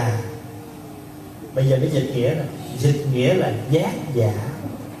Đà. Bây giờ cái dịch nghĩa này, dịch nghĩa là giác giả,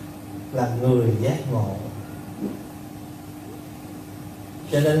 là người giác ngộ.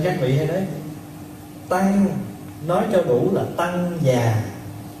 Cho nên các vị hay nói tăng, nói cho đủ là tăng già.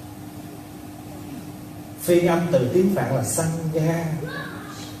 Phiên âm từ tiếng Phạn là sangha,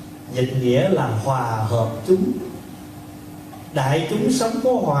 dịch nghĩa là hòa hợp chúng. Đại chúng sống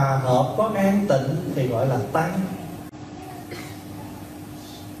có hòa hợp, có an tịnh thì gọi là tăng,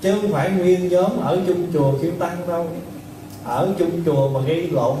 chứ không phải nguyên nhóm ở chung chùa kêu tăng đâu. Ở chung chùa mà gây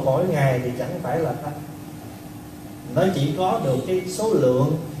lộn mỗi ngày thì chẳng phải là tăng. Nó chỉ có được cái số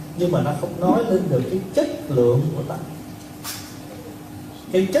lượng, nhưng mà nó không nói lên được cái chất lượng của tăng.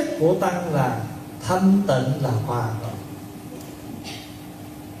 Cái chất của tăng là thanh tịnh, là hòa hợp.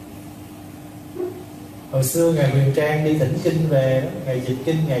 Hồi xưa Ngài Huyền Trang đi thỉnh kinh về, Ngài dịch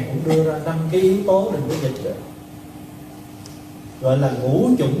kinh, Ngài cũng đưa ra 5 cái yếu tố đừng có dịch nữa, gọi là ngũ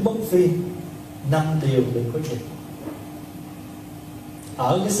chủng bất phiên, 5 điều đừng có dịch.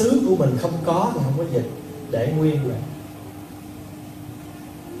 Ở cái xứ của mình không có thì không có dịch, để nguyên lại.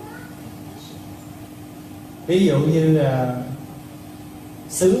 Ví dụ như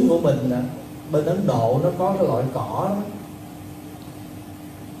xứ của mình bên Ấn Độ nó có cái loại cỏ đó,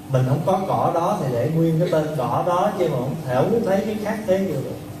 mình không có cỏ đó thì để nguyên cái tên cỏ đó, chứ mà không thấy cái khác thế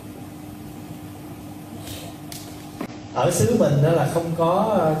được. Ở xứ mình đó là không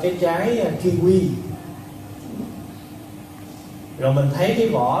có cái trái kiwi, rồi mình thấy cái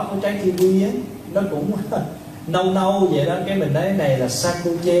vỏ của trái kiwi á nó cũng nâu nâu vậy đó, cái mình nói này là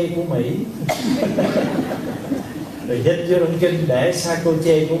sakoche của Mỹ. Rồi dịch vô trong kinh để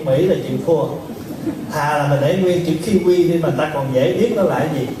sakoche của Mỹ là chịu thua. Thà là mình để nguyên chữ kiwi đi mà ta còn dễ biết nó là cái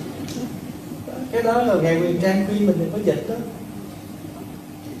gì. Cái đó là Ngài Huyền Trang khuyên mình đừng có dịch đó.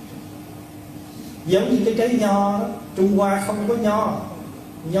 Giống như cái trái nho đó, Trung Hoa không có nho,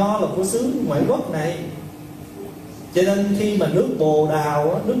 nho là của xứ ngoại quốc này. Cho nên khi mà nước Bồ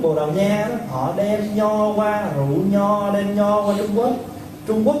Đào, nước Bồ Đào Nha đó, họ đem nho qua, rượu nho đem nho qua Trung Quốc.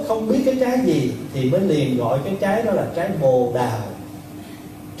 Trung Quốc không biết cái trái gì thì mới liền gọi cái trái đó là trái Bồ Đào.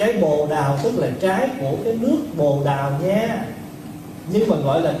 Trái Bồ Đào tức là trái của cái nước Bồ Đào nha, nhưng mà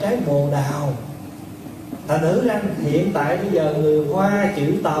gọi là trái Bồ Đào. Thành thử ra hiện tại bây giờ người Hoa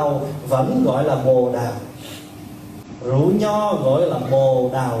chữ Tàu vẫn gọi là Bồ Đào, rượu nho gọi là Bồ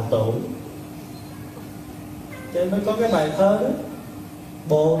Đào Tử. Cho nên mới có cái bài thơ đó: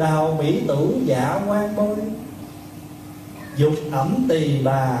 Bồ Đào Mỹ Tử dạ quan bôi, dục ẩm tỳ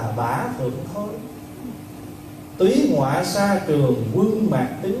bà bả thượng thôi. Túy ngọa xa trường quân mạc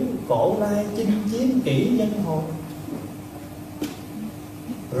tướng, cổ lai chinh chiến kỹ nhân hồn.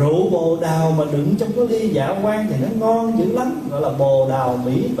 Rượu Bồ Đào mà đựng trong cái ly dạ quan thì nó ngon dữ lắm, gọi là Bồ Đào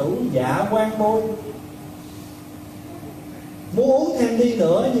Mỹ Tử dạ quan bôi. Muốn uống thêm đi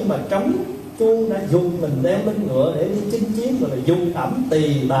nữa nhưng mà trống chuông đã dùng mình đem lên ngựa để đi chinh chiến, gọi là dùng ẩm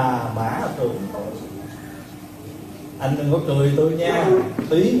tỳ bà bả thượng thôi. Anh đừng có cười tôi nha.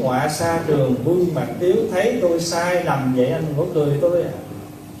 Túy ngọa xa trường quân mặt tiếu, thấy tôi sai lầm vậy anh đừng có cười tôi à.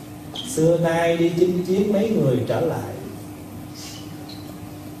 Xưa nay đi chinh chiến mấy người trở lại.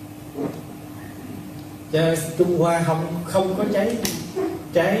 Cho Trung Hoa không có trái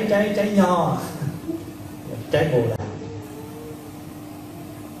nho, trái Bồ Đào.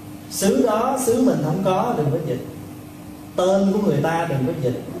 Xứ đó, xứ mình không có đừng có dịch. Tên của người ta đừng có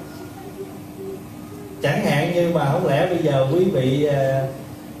dịch. Chẳng hạn như mà không lẽ bây giờ quý vị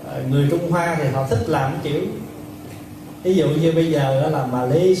người Trung Hoa thì họ thích làm kiểu, ví dụ như bây giờ đó là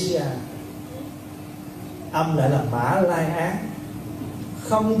Malaysia, âm lại là Mã Lai Á,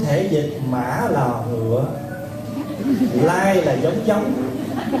 không thể dịch Mã là ngựa, Lai là giống,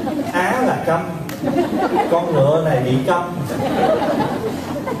 Á là câm, con ngựa này bị câm.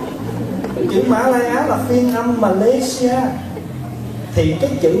 Chữ Mã Lai Á là phiên âm Malaysia, thì cái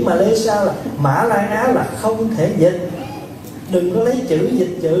chữ Malaysia là Mã Lai Á là không thể dịch. Đừng có lấy chữ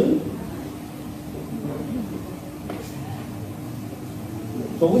dịch chữ.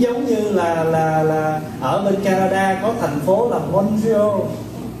 Cũng giống như là ở bên Canada có thành phố là Montreal,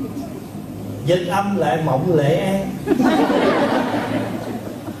 dịch âm lại Mộng Lệ An.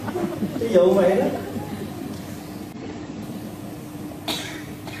 Ví dụ vậy đó.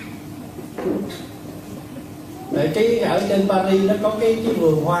 Rồi cái ở trên Paris nó có cái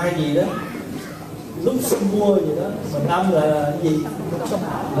vườn hoa gì đó, Luxembourg gì đó, mình âm là gì?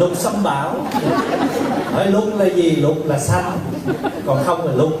 Lục Xâm Bảo. Hỏi lục là gì? Lục là xanh, còn không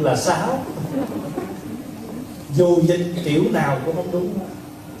là lục là sáo. Dù dịch kiểu nào cũng không đúng.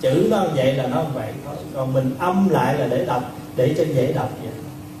 Chữ nó vậy là nó không vậy thôi. Còn mình âm lại là để đọc, để cho dễ đọc vậy.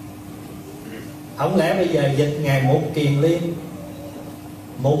 Không lẽ bây giờ dịch ngày một kiền liên,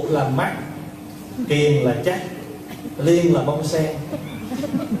 một là mắt, kiền là chắc, liên là bông sen.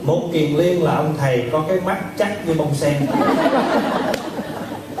 Một kiền liên là ông thầy có cái mắt chắc như bông sen.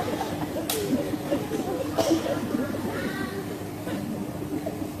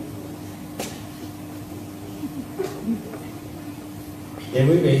 Vậy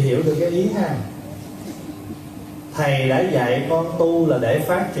quý vị hiểu được cái ý ha. Thầy đã dạy con tu là để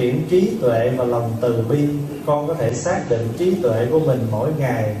phát triển trí tuệ và lòng từ bi. Con có thể xác định trí tuệ của mình mỗi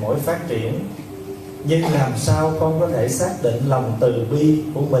ngày mỗi phát triển, nhưng làm sao con có thể xác định lòng từ bi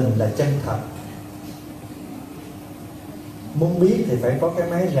của mình là chân thật? Muốn biết thì phải có cái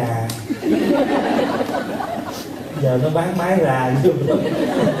máy rà. Giờ nó bán máy rà nhiều lắm.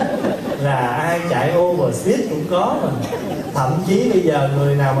 Rà ai chạy overspeed cũng có mà. Thậm chí bây giờ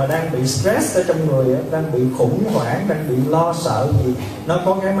người nào mà đang bị stress ở trong người, đang bị khủng hoảng, đang bị lo sợ gì, nó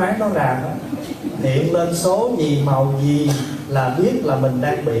có cái máy nó rà đó, hiện lên số gì, màu gì là biết là mình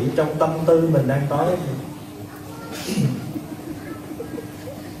đang bị, trong tâm tư mình đang có cái gì.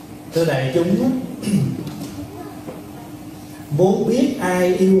 Thưa đại chúng, muốn biết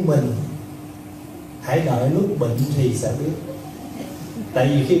ai yêu mình, hãy đợi lúc bệnh thì sẽ biết. Tại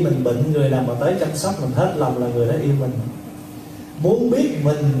vì khi mình bệnh, người nào mà tới chăm sóc mình hết lòng là người đó yêu mình. Muốn biết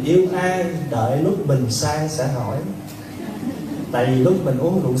mình yêu ai, đợi lúc mình sai sẽ hỏi. Tại vì lúc mình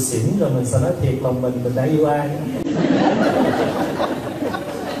uống rượu xỉn rồi mình sẽ nói thiệt lòng mình đã yêu ai.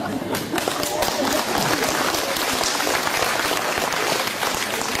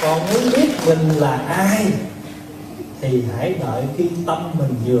 Còn muốn biết mình là ai thì hãy đợi khi tâm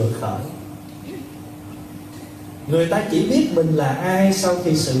mình vừa khởi. Người ta chỉ biết mình là ai sau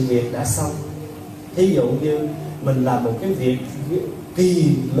khi sự việc đã xong. Thí dụ như mình làm một cái việc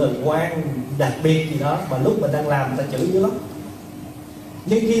kỳ lợi quan đặc biệt gì đó, mà lúc mình đang làm ta chửi dữ lắm.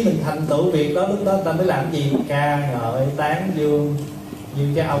 Nhưng khi mình thành tựu việc đó, lúc đó ta mới làm gì? Ca ngợi tán dương. Như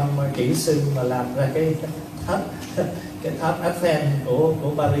cái ông kỹ sư mà làm ra cái tháp Eiffel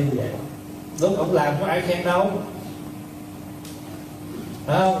của Paris vậy. Lúc ông làm có ai khen đâu.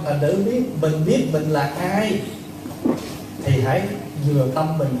 Phải không? Thành thử biết mình là ai thì hãy vừa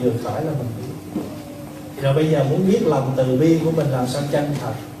tâm mình vừa khởi là mình biết. Rồi bây giờ muốn biết lòng từ bi của mình làm sao chân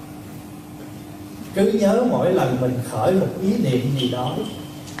thật, cứ nhớ mỗi lần mình khởi một ý niệm gì đó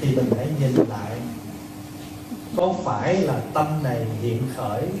thì mình hãy nhìn lại, có phải là tâm này hiện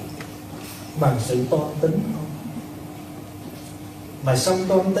khởi bằng sự toan tính không? Mà song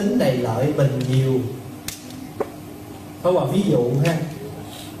toan tính này lợi mình nhiều. Có một ví dụ ha.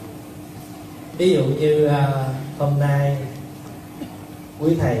 Ví dụ như hôm nay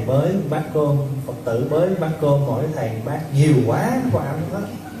quý thầy mới bát cơm, Phật tử mới bát cơm, mỗi thầy bát nhiều quá không ăn hết.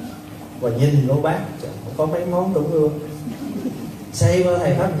 Và nhìn vô bát có mấy món đủ ương. Say qua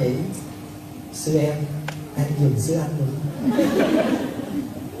thầy Pháp nhỉ, sư em ăn giùm sư anh được.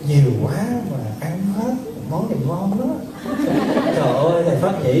 Nhiều quá mà ăn hết, món này ngon đó. Trời ơi, thầy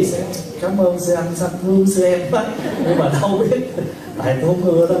Pháp nhỉ sẽ cảm ơn sư anh, sanh thương sư em đó. Nhưng mà đâu biết, tại tôi không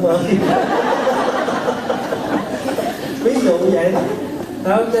ưa lắm ơi. Ví dụ vậy đó.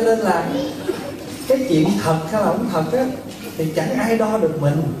 Đó, cho nên là cái chuyện thật hay là không thật á thì chẳng ai đo được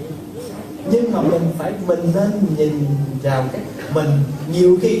mình. Nhưng mà mình nên nhìn vào cái mình.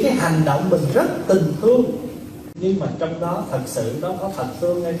 Nhiều khi cái hành động mình rất tình thương, nhưng mà trong đó thật sự nó có thật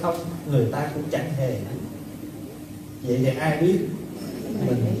thương hay không, người ta cũng chẳng hề biết. Vậy thì ai biết?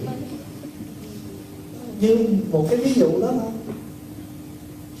 Mình. Như một cái ví dụ đó thôi.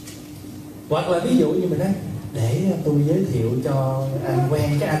 Hoặc là ví dụ như mình nói để tôi giới thiệu cho anh quen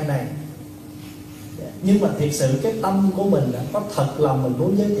cái anh này, nhưng mà thiệt sự cái tâm của mình có thật lòng mình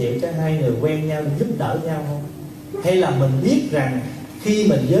muốn giới thiệu cho hai người quen nhau, giúp đỡ nhau không? Hay là mình biết rằng khi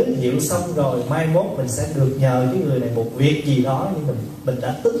mình giới thiệu xong rồi mai mốt mình sẽ được nhờ cái người này một việc gì đó, nhưng mình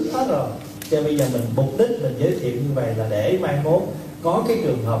đã tính hết rồi. Cho bây giờ mình mục đích mình giới thiệu như vậy là để mai mốt có cái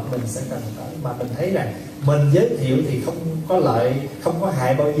trường hợp mình sẽ cần tới. Mà mình thấy rằng mình giới thiệu thì không có lợi, không có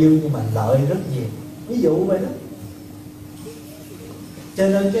hại bao nhiêu, nhưng mà lợi rất nhiều. Ví dụ vậy đó. Cho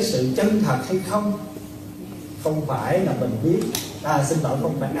nên cái sự chân thật hay không phải là mình biết, xin lỗi,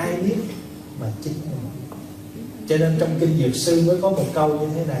 không phải ai biết, mà chính mình. Cho nên trong kinh Dược Sư mới có một câu như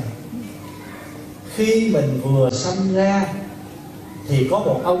thế này: khi mình vừa sanh ra thì có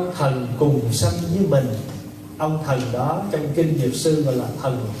một ông thần cùng sanh với mình. Ông thần đó trong kinh Dược Sư gọi là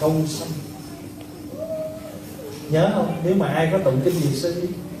thần câu sanh. Nhớ không? Nếu mà ai có tụng kinh Dược Sư,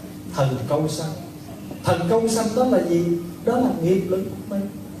 thần câu sanh. Thần câu sanh đó là gì? Đó là nghiệp lực của mình.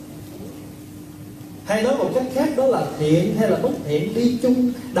 Hay nói một cách khác, đó là thiện hay là bất thiện đi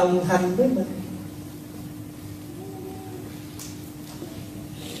chung đồng hành với mình.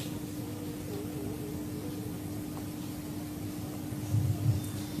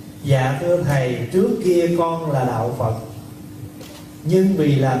 Dạ thưa thầy, trước kia con là đạo Phật, nhưng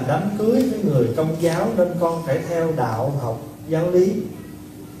vì làm đám cưới với người Công giáo nên con phải theo đạo học giáo lý.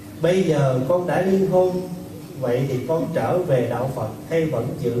 Bây giờ con đã ly hôn, vậy thì con trở về đạo Phật hay vẫn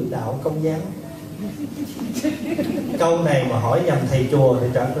giữ đạo Công giáo? Câu này mà hỏi nhầm thầy chùa thì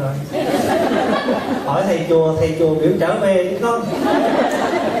trật rồi. Hỏi thầy chùa biểu trở về chứ con.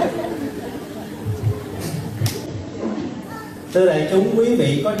 Thưa đại chúng, quý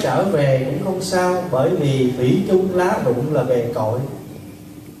vị có trở về cũng không sao, bởi vì thủy chung lá rụng là về cội,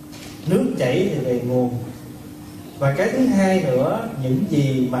 nước chảy thì về nguồn. Và cái thứ hai nữa, những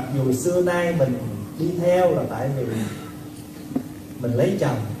gì mặc dù xưa nay mình đi theo là tại vì mình lấy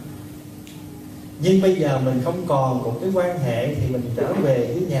chồng. Nhưng bây giờ mình không còn một cái quan hệ thì mình trở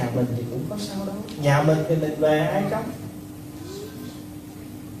về với nhà mình thì cũng có sao đâu. Nhà mình thì mình về ai cấm,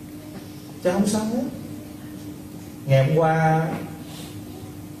 chứ không sao hết. Ngày hôm qua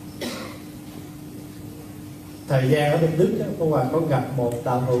thời gian ở bên Đức đó, Pháp Hòa có gặp một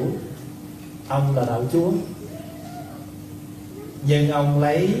đạo hữu. Ông là đạo chúa, nhưng ông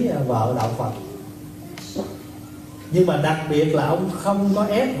lấy vợ đạo Phật. Nhưng mà đặc biệt là ông không có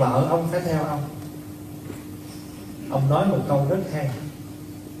ép vợ ông phải theo ông. Ông nói một câu rất hay: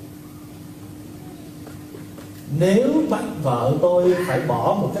 nếu bắt vợ tôi phải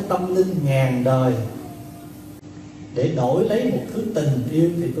bỏ một cái tâm linh ngàn đời để đổi lấy một thứ tình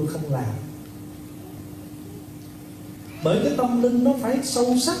yêu thì tôi không làm. Bởi cái tâm linh nó phải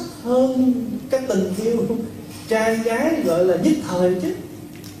sâu sắc hơn cái tình yêu trai gái gọi là nhất thời chứ.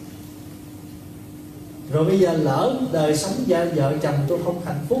 Rồi bây giờ lỡ đời sống vợ chồng tôi không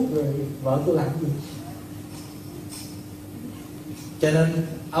hạnh phúc rồi vợ tôi làm gì? Cho nên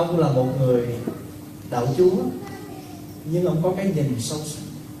ông là một người đạo chúa, nhưng ông có cái nhìn sâu sắc.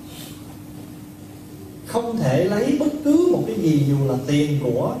 Không thể lấy bất cứ một cái gì dù là tiền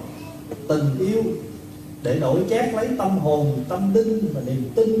của, tình yêu để đổi chác lấy tâm hồn, tâm linh và niềm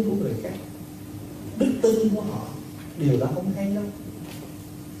tin của người khác, đức tin của họ. Điều đó không hay đâu.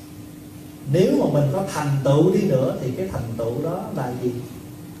 Nếu mà mình có thành tựu đi nữa thì cái thành tựu đó là gì?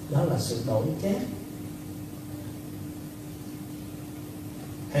 Đó là sự đổi chác.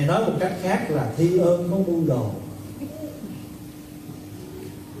 Hay nói một cách khác là thi ơn có mưu đồ.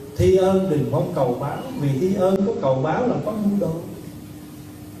 Thi ơn đừng mong cầu báo, vì thi ơn có cầu báo là có mưu đồ.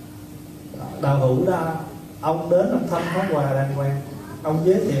 Đạo hữu ra, ông đến ông thăm Pháp Hòa đàng hoàng, ông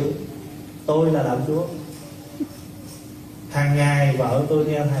giới thiệu tôi là đạo chúa, hàng ngày vợ tôi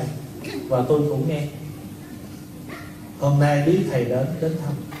nghe thầy và tôi cũng nghe. Hôm nay biết thầy đến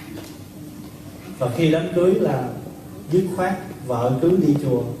thăm, và khi đám cưới là dứt khoát vợ cứ đi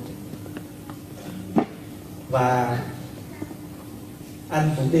chùa và anh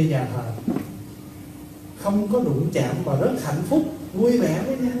cũng đi nhà thờ, không có đụng chạm mà rất hạnh phúc vui vẻ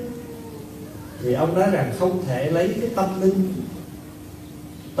với nhau. Vì ông nói rằng không thể lấy cái tâm linh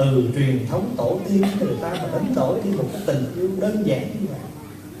từ truyền thống tổ tiên của người ta mà đánh đổi đi một cái tình yêu đơn giản như vậy.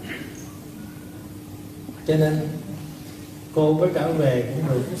 Cho nên cô có trở về cũng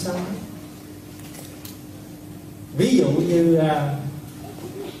được, không sao.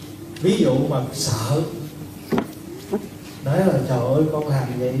 Ví dụ mà sợ, nói là trời ơi con làm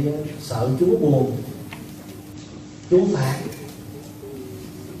vậy sợ Chúa buồn, Chúa phạt.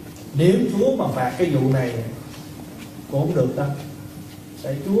 Nếu Chúa mà phạt cái vụ này cũng không được đâu.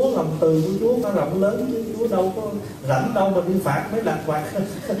 Tại Chúa lòng từ của Chúa phải rộng lớn chứ, Chúa đâu có rảnh đâu mà đi phạt mấy lặt vặt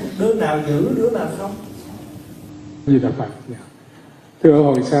đứa nào giữ đứa nào không. Như là Phật. Thưa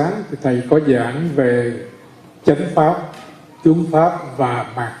hồi sáng thì thầy có giảng về chánh pháp, chúng pháp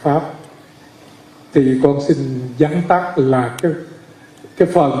và mạt pháp. Thì con xin vắn tắt là cái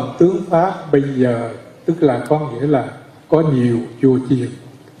phần tướng pháp bây giờ, tức là có nghĩa là có nhiều chùa chiền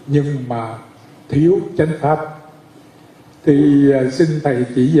nhưng mà thiếu chánh pháp. Thì xin thầy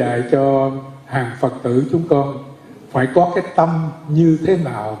chỉ dạy cho hàng Phật tử chúng con phải có cái tâm như thế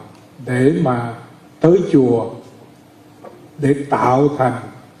nào để mà tới chùa để tạo thành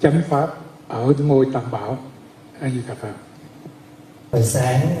chánh pháp ở ngôi Tam Bảo. A Di Đà Phật. Hồi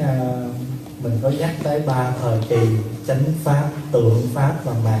sáng mình có nhắc tới 3 thời kỳ: chánh pháp, tượng pháp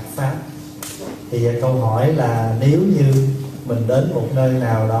và mạt pháp. Thì câu hỏi là nếu như mình đến một nơi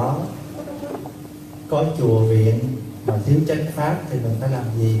nào đó có chùa viện mà thiếu chánh pháp thì mình phải làm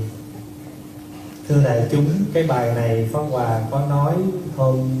gì? Thưa đại chúng, cái bài này Pháp Hòa có nói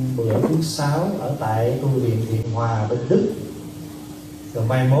hôm bữa thứ 6 ở tại tu viện Thiện Hòa bên Đức. Rồi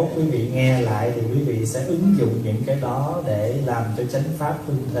mai mốt quý vị nghe lại thì quý vị sẽ ứng dụng những cái đó để làm cho chánh pháp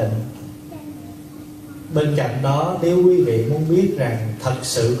hưng thịnh. Bên cạnh đó, nếu quý vị muốn biết rằng thật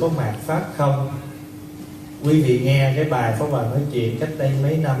sự có mạt pháp không, quý vị nghe cái bài Pháp Hòa nói chuyện cách đây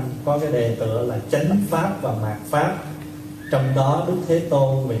mấy năm, có cái đề tựa là chánh pháp và mạt pháp. Trong đó Đức Thế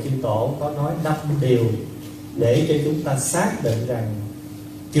Tôn và chư Tổ có nói 5 điều để cho chúng ta xác định rằng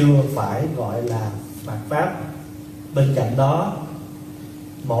chưa phải gọi là mạt pháp. Bên cạnh đó,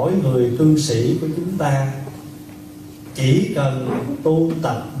 mỗi người cư sĩ của chúng ta chỉ cần tu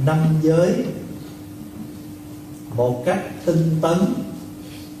tập 5 giới một cách tinh tấn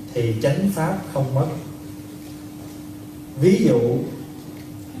thì chánh pháp không mất. Ví dụ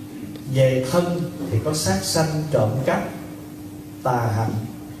về thân thì có sát sanh, trộm cắp, tà hạnh.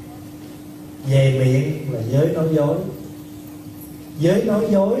 Về miệng là giới nói dối. Giới nói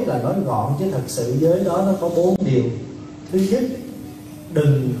dối là nói gọn, chứ thật sự giới đó nó có 4 điều. Thứ nhất,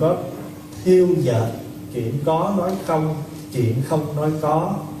 đừng có thiêu dệt chuyện có nói không, chuyện không nói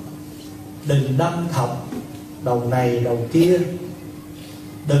có. Đừng đâm thọc đầu này đầu kia.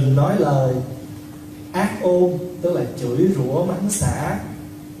 Đừng nói lời ác ôn, tức là chửi rủa mắng xả.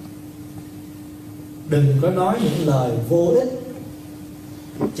 Đừng có nói những lời vô ích.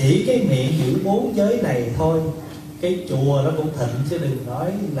 Chỉ cái miệng giữ 4 giới này thôi, cái chùa nó cũng thịnh, chứ đừng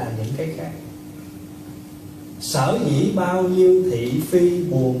nói là những cái khác. Sở dĩ bao nhiêu thị phi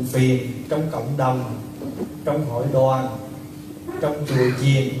buồn phiền trong cộng đồng, trong hội đoàn, trong chùa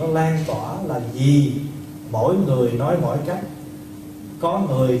chiền nó lan tỏa là gì? Mỗi người nói mỗi cách. Có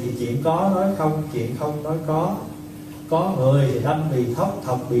người thì chuyện có nói không, chuyện không nói có. Có người thì đâm bì thóc,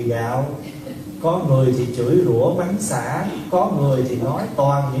 thọc bì gạo. Có người thì chửi rủa mắng xả. Có người thì nói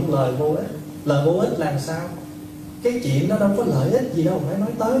toàn những lời vô ích. Lời vô ích làm sao? Cái chuyện đó đâu có lợi ích gì đâu, phải nói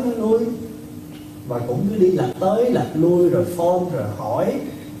tới nói lui. Và cũng cứ đi lật tới lật lui, rồi phone, rồi hỏi,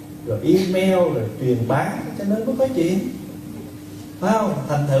 rồi email, rồi truyền bá, cho nên mới có chuyện. Phải không?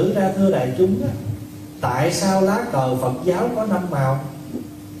 Thành thử ra thưa đại chúng á, tại sao lá cờ Phật giáo có 5 màu?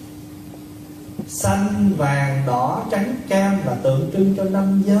 Xanh, vàng, đỏ, trắng, cam là tượng trưng cho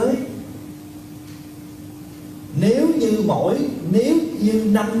 5 giới. Nếu như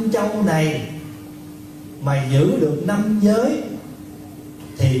 5 châu này mà giữ được 5 giới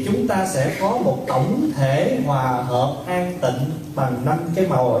thì chúng ta sẽ có một tổng thể hòa hợp an tịnh bằng 5 cái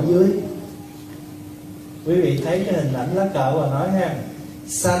màu ở dưới. Quý vị thấy cái hình ảnh lá cờ và nói ha,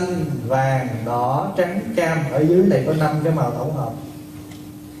 xanh, vàng, đỏ, trắng, cam, ở dưới này có 5 cái màu tổng hợp.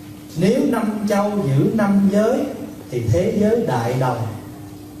 Nếu 5 châu giữ 5 giới thì thế giới đại đồng.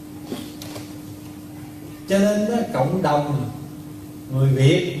 Cho nên cộng đồng người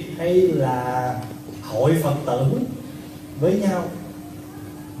Việt hay là hội Phật tử với nhau,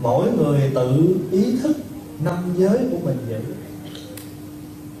 mỗi người tự ý thức 5 giới của mình giữ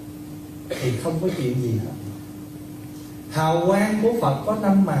thì không có chuyện gì hết. Hào quang của Phật có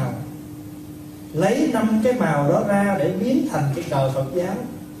 5 màu. Lấy 5 cái màu đó ra để biến thành cái cờ Phật giáo.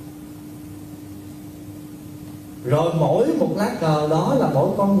 Rồi mỗi một lá cờ đó là mỗi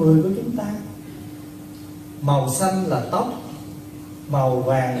con người của chúng ta. Màu xanh là tóc, màu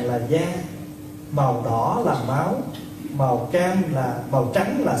vàng là da, màu đỏ là máu, màu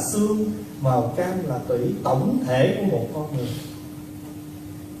trắng là xương, màu cam là tủy, tổng thể của một con người.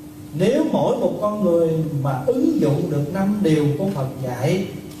 Nếu mỗi một con người mà ứng dụng được 5 điều của Phật dạy.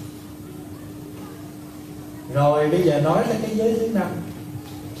 Rồi bây giờ nói tới cái giới thứ 5.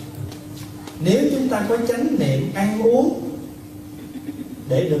 Nếu chúng ta có chánh niệm ăn uống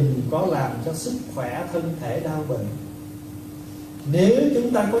để đừng có làm cho sức khỏe thân thể đau bệnh. Nếu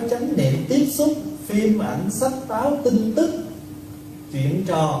chúng ta có chánh niệm tiếp xúc phim ảnh, sách báo, tin tức, chuyện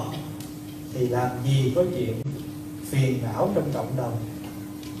trò thì làm gì có chuyện phiền não trong cộng đồng.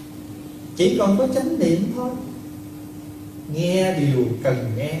 Chỉ còn có chánh niệm thôi. Nghe điều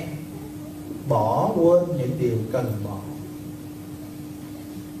cần nghe, bỏ quên những điều cần bỏ,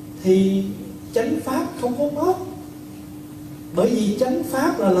 thì chánh pháp không có mất. Bởi vì chánh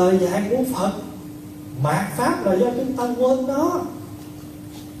pháp là lời dạy của Phật, mạt pháp là do chúng ta quên nó,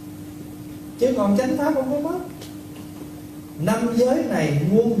 chứ còn chánh pháp không có mất. 5 giới này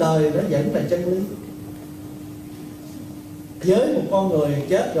muôn đời nó vẫn là chân lý. Giới một con người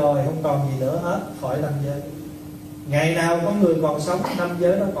chết rồi không còn gì nữa hết khỏi 5 giới. Ngày nào con người còn sống, 5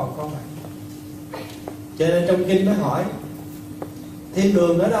 giới đó còn có mặt. Cho nên trong kinh nó hỏi thiên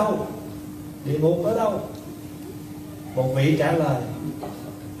đường ở đâu, địa ngục ở đâu? Một vị trả lời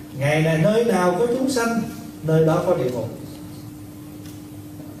ngày này nơi nào có chúng sanh, nơi đó có địa ngục.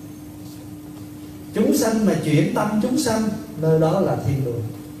 Chúng sanh mà chuyển tâm chúng sanh, nơi đó là thiên đường.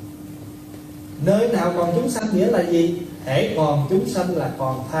 Nơi nào còn chúng sanh nghĩa là gì? Hễ còn chúng sanh là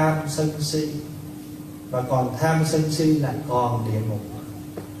còn tham sân si, và còn tham sân si là còn địa ngục.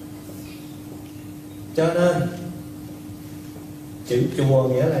 Cho nên chữ chùa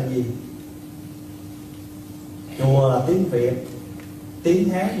nghĩa là gì? Chùa là tiếng Việt, tiếng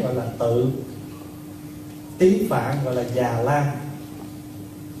Hán gọi là tự, tiếng Phạn gọi là già lam.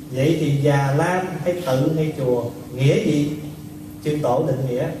 Vậy thì già lam hay tự hay chùa nghĩa gì? Chư Tổ định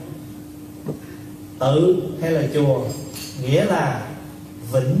nghĩa tự hay là chùa nghĩa là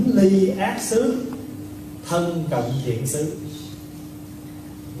vĩnh ly ác xứ, thân cận thiện xứ.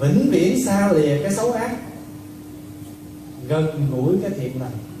 Vĩnh viễn xa lìa cái xấu ác, gần gũi cái thiện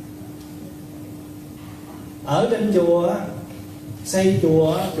lành. Ở trên chùa xây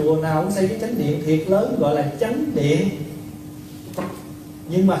chùa nào cũng xây cái chánh điện thiệt lớn gọi là chánh điện,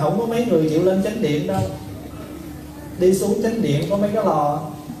 nhưng mà không có mấy người chịu lên chánh điện đâu. đi xuống chánh điện có mấy cái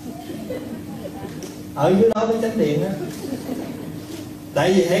lò, ở dưới đó mới chánh điện á.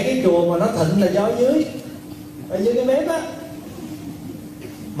 Tại vì thấy cái chùa mà nó thịnh là do ở dưới cái bếp á,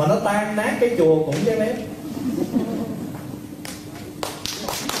 mà nó tan nát cái chùa cũng cái bếp.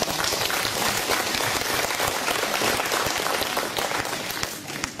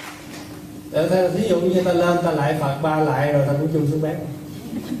 Ví dụ như ta lên ta lại Phật 3 lại rồi ta cũng chui xuống bếp,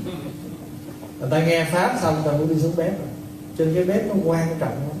 người ta nghe pháp xong ta cũng đi xuống bếp rồi. Trên cái bếp nó quan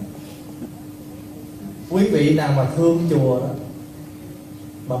trọng lắm. Quý vị nào mà thương chùa đó,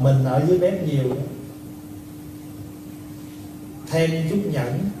 mà mình ở dưới bếp nhiều đó, thêm chút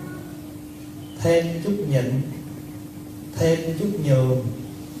nhẫn, thêm chút nhịn, thêm chút nhường,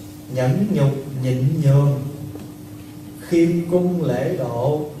 nhẫn nhục nhịn nhường, khiêm cung lễ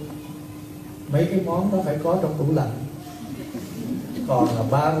độ. Mấy cái món đó phải có trong tủ lạnh. Còn là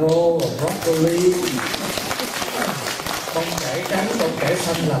ba rô, broccoli, bông cải trắng, bông cải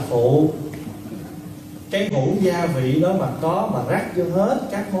xanh là phụ. Cái hũ gia vị đó mà có mà rắc vô hết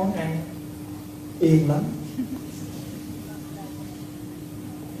các món ăn, yên lắm.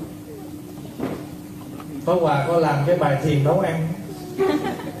 Pháp Hòa có làm cái bài thiền nấu ăn.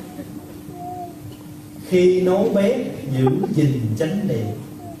 Khi nấu bếp giữ gìn chánh niệm,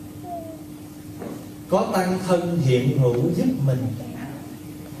 có tăng thân hiện hữu giúp mình,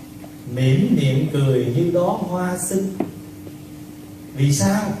 mỉm miệng cười như đó hoa xinh. Vì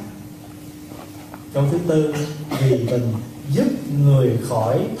sao? Câu thứ tư, vì mình giúp người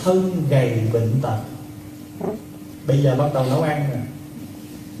khỏi thân gầy bệnh tật. Bây giờ bắt đầu nấu ăn nè.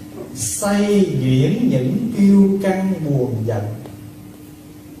 Xay nhuyễn những kiêu căng buồn giận,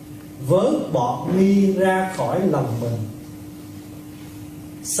 vớt bọt nghi ra khỏi lòng mình,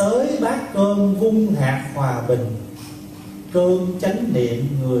 xới bát cơm vung hạt hòa bình, cơm chánh niệm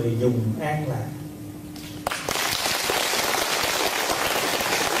người dùng an lạc.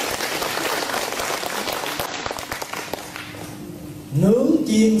 Nướng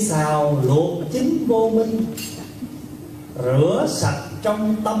chiên xào luộc chín vô minh, rửa sạch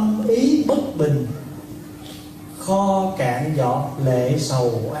trong tâm ý bất bình, kho cạn giọt lệ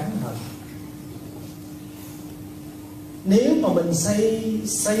sầu oán hận. Nếu mà mình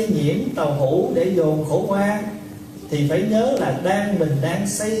xây nhuyễn tàu hũ để dồn khổ qua, thì phải nhớ là mình đang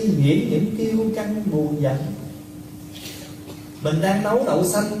xây nhuyễn những kiêu căng buồn giận. Mình đang nấu đậu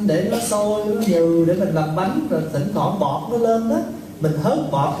xanh để nó sôi, nó nhừ để mình làm bánh, rồi thỉnh thoảng bọt nó lên đó, mình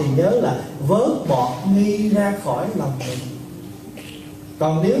hớt bọt thì nhớ là vớt bọt nghi ra khỏi lòng mình.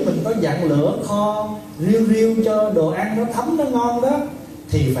 Còn nếu mình có dặn lửa kho riu riu cho đồ ăn nó thấm nó ngon đó,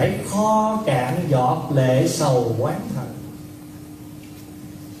 thì phải kho cạn giọt lệ sầu oán hận.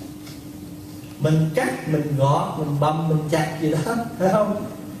 Mình cắt, mình gọt, mình băm, mình chặt gì đó, phải không?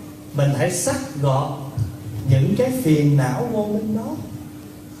 Mình hãy sắc gọt những cái phiền não vô minh đó.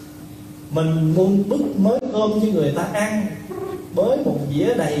 Mình muốn bức mới cơm cho người ta ăn, bới một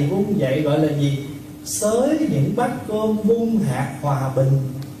dĩa đầy vung dậy gọi là gì? Xới những bát cơm vung hạt hòa bình.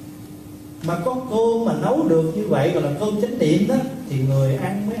 Mà có cơm mà nấu được như vậy gọi là cơm chánh niệm đó, thì người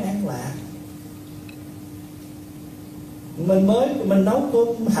ăn mới an lạc. Mình nấu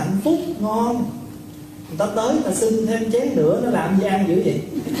cơm hạnh phúc ngon, người ta tới người ta xin thêm chén nữa, nó làm gì ăn dữ vậy?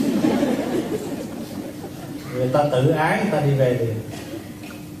 Người ta tự ái, người ta đi về liền.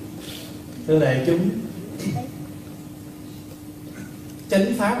 Thưa đại chúng,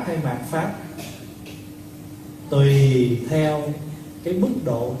 chánh pháp hay mạt pháp tùy theo cái mức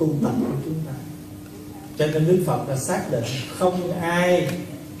độ tu tập của chúng ta. Cho nên Đức Phật đã xác định không ai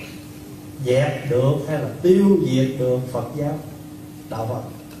dẹp được hay là tiêu diệt được Phật giáo, đạo Phật.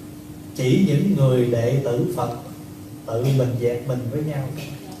 Chỉ những người đệ tử Phật tự mình dẹp mình với nhau.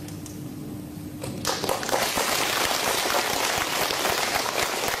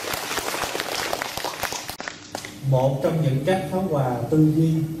 Một trong những cách Pháp Hòa tư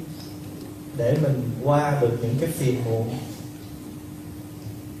duy để mình qua được những cái phiền muộn,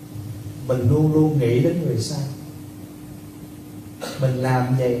 mình luôn luôn nghĩ đến người sau. Mình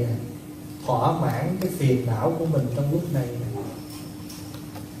làm vậy nè, thỏa mãn cái phiền não của mình trong lúc này nè,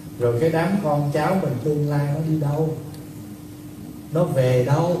 rồi cái đám con cháu mình tương lai nó đi đâu, nó về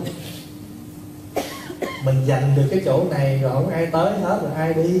đâu. Mình giành được cái chỗ này rồi không ai tới hết, rồi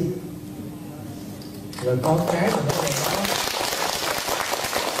ai đi, rồi con cái mình nó về đó.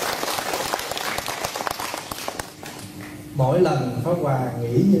 Mỗi lần Pháp Hòa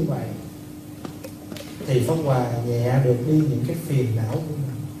nghĩ như vậy thì Pháp Hòa nhẹ được đi những cái phiền não của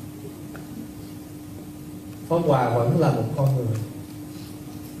mình. Pháp Hòa vẫn là một con người,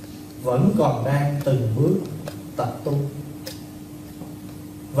 vẫn còn đang từng bước tập tu.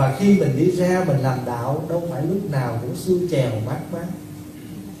 Và khi mình đi ra mình làm đạo, đâu phải lúc nào cũng xuôi chèo bát bát,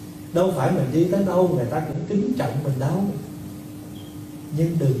 đâu phải mình đi tới đâu người ta cũng kính trọng mình đâu.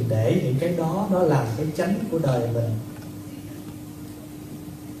 Nhưng đừng để những cái đó nó làm cái chánh của đời mình,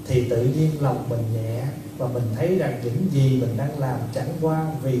 thì tự nhiên lòng mình nhẹ, và mình thấy rằng những gì mình đang làm chẳng qua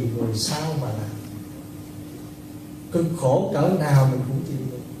vì người sau mà làm. Cực khổ cỡ nào mình cũng chịu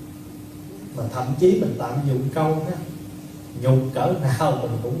được. Mà thậm chí mình tạm dụng câu đó, nhục cỡ nào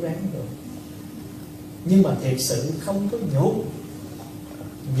mình cũng ráng được. Nhưng mà thiệt sự không có nhục.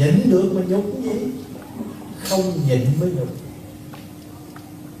 Nhịn được mà nhục cái gì? Không nhịn mới nhục.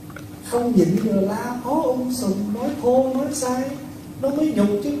 Không nhịn rồi la ó sùm, nói thô nói sai, nó mới nhục.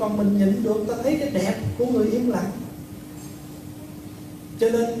 Chứ còn mình nhịn được, ta thấy cái đẹp của người im lặng. Cho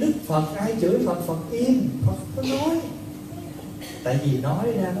nên Đức Phật ai chửi Phật, Phật im, Phật có nói. Tại vì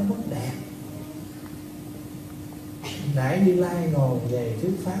nói ra nó mất đẹp. Nãy Như Lai ngồi về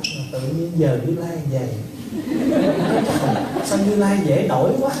thuyết pháp mà tự nhiên giờ Như Lai về. Sao Như Lai dễ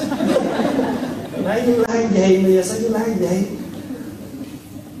đổi quá. Nãy Như Lai về mà giờ sao Như Lai về.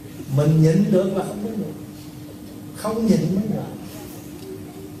 Mình nhịn được là không có được, không nhịn mới được.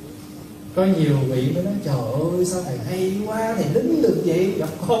 Có nhiều vị mới nói trời ơi sao thầy hay quá, thầy đứng được vậy, gặp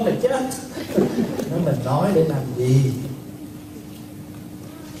con là chết. Nói mình nói để làm gì?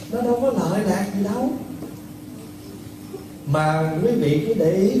 Nó đâu có lợi lạc gì đâu. Mà quý vị cứ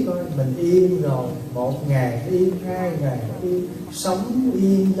để ý coi, mình yên rồi, 1 ngày yên, 2 ngày yên, sống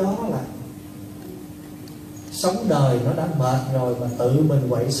yên đó là sống đời nó đã mệt rồi, mà tự mình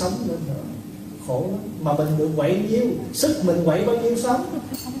quậy sống lên nữa, khổ lắm. Mà mình được quậy nhiêu, sức mình quậy bao nhiêu sống.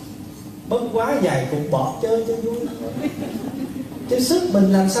 Bất quá vài cục bọt chơi cho vui, chứ sức mình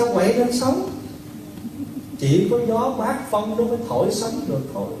làm sao quậy nên sống. Chỉ có gió mát phong nó mới thổi sống được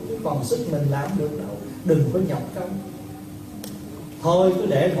thôi, chứ còn sức mình làm được đâu. Đừng có nhọc công. Thôi cứ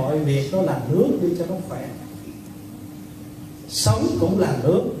để mọi việc nó là nước đi cho nó khỏe. Sống cũng là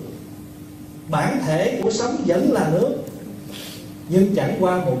nước, bản thể của sống vẫn là nước. Nhưng chẳng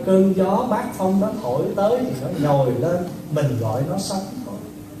qua một cơn gió bát phong nó thổi tới thì nó nhồi lên, mình gọi nó sống thôi.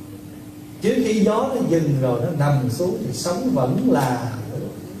 Chứ khi gió nó dừng rồi nó nằm xuống thì sống vẫn là nước.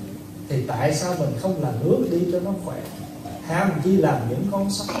 Thì tại sao mình không là nước đi cho nó khỏe? Ham chi làm những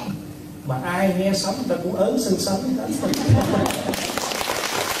con sống. Mà ai nghe sống ta cũng ớn xương sống hết.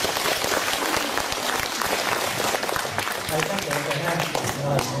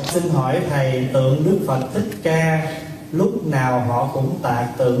 Xin hỏi thầy, tượng Đức Phật Thích Ca lúc nào họ cũng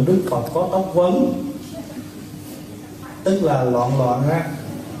tạc tượng Đức Phật có tóc vấn, tức là loạn á.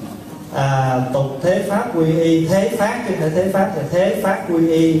 Tục thế pháp quy y, thế pháp chứ không phải thế pháp, thì thế pháp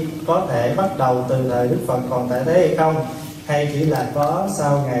quy y có thể bắt đầu từ thời Đức Phật còn tại thế hay không, hay chỉ là có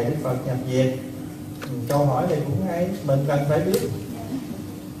sau ngày Đức Phật nhập Việt? Câu hỏi này cũng hay, mình cần phải biết.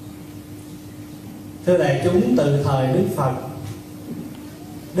 Thưa đại chúng, từ thời Đức Phật,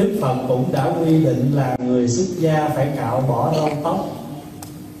 Đức Phật cũng đã quy định là người xuất gia phải cạo bỏ râu tóc.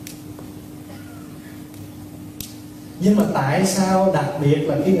 Nhưng mà tại sao đặc biệt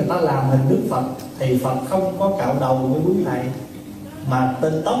là khi người ta làm hình Đức Phật thì Phật không có cạo đầu như quý này, mà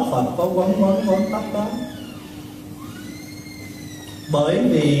tên tóc Phật có quấn tóc đó? Bởi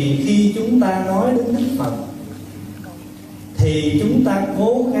vì khi chúng ta nói đến Đức Phật thì chúng ta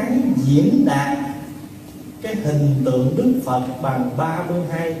cố gắng diễn đạt cái hình tượng Đức Phật bằng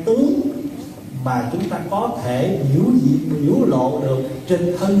 32 tướng mà chúng ta có thể biểu lộ được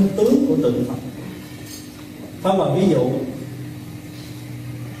trên thân tướng của tượng Phật. Pháp Hòa ví dụ,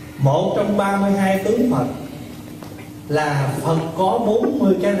 một trong 32 tướng Phật là Phật có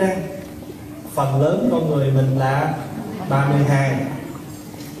 40 cái răng. Phần lớn con người mình là 32.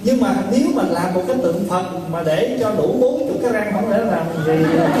 Nhưng mà nếu mà làm một cái tượng Phật mà để cho đủ 40 cái răng, không lẽ làm gì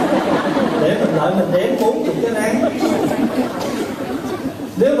để mình lợi mình đếm 40 cái răng?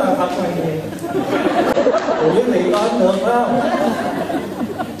 Nếu mà Phật là gì thì quý vị có được không?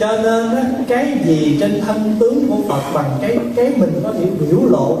 Cho nên cái gì trên thân tướng của Phật bằng cái mình có thể biểu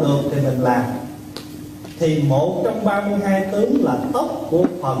lộ được thì mình làm. Thì một trong 32 tướng là tóc của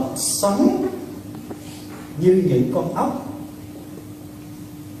Phật xoắn như những con ốc,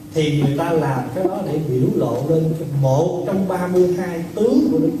 thì người ta làm cái đó để biểu lộ lên một trong 32 tướng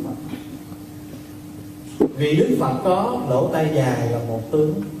của Đức Phật. Vì Đức Phật có lỗ tai dài là một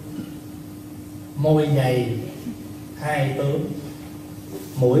tướng, môi dày 2 tướng,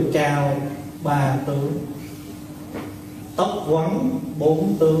 mũi cao 3 tướng, tóc quắn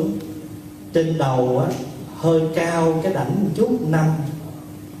 4 tướng, trên đầu á, hơi cao cái đảnh một chút 5.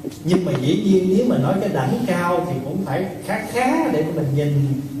 Nhưng mà dĩ nhiên nếu mà nói cái đảnh cao thì cũng phải khá để mình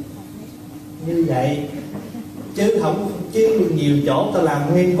nhìn như vậy, chứ chứ nhiều chỗ ta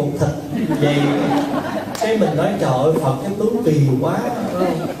làm nguyên cục thịt vậy. Cái mình nói trời ơi Phật cái tướng kỳ quá,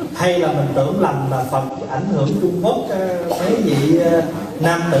 hay là mình tưởng lầm là Phật ảnh hưởng Trung Quốc, mấy vị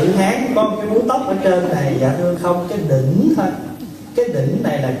nam tử Hán có cái búi tóc ở trên này. Dạ thưa không, cái đỉnh thôi. Cái đỉnh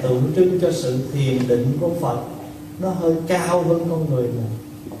này là tượng trưng cho sự thiền định của Phật, nó hơi cao hơn con người mình.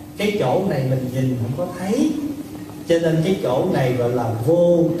 Cái chỗ này mình nhìn không có thấy, cho nên cái chỗ này gọi là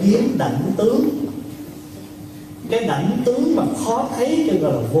vô kiến đảnh tướng. Cái đảnh tướng mà khó thấy cho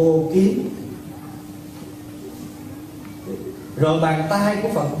gọi là vô kiến. Rồi bàn tay của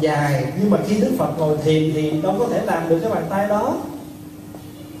Phật dài, nhưng mà khi Đức Phật ngồi thiền thì đâu có thể làm được cái bàn tay đó.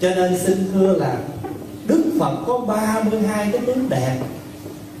 Cho nên xin thưa là Đức Phật có 32 cái tướng đẹp,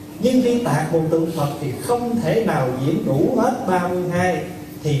 nhưng khi tạc một tượng Phật thì không thể nào diễn đủ hết 32.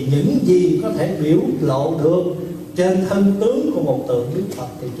 Thì những gì có thể biểu lộ được trên thân tướng của một tượng Đức Phật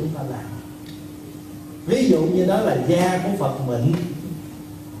thì chúng ta làm. Ví dụ như đó là da của Phật mịn,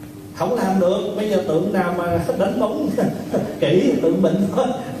 không làm được. Bây giờ tượng nào mà đánh bóng kỹ thì tượng mịn thôi.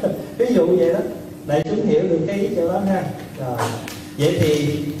 Ví dụ vậy đó, đại chúng hiểu được cái ý chỗ đó ha. Rồi vậy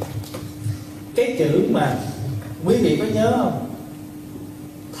thì cái chữ mà quý vị có nhớ không?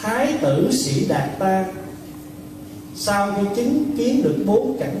 Thái tử Sĩ Đạt Ta sau khi chứng kiến được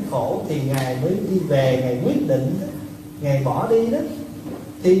 4 cảnh khổ thì Ngài mới đi về, Ngài quyết định đó, Ngài bỏ đi đó.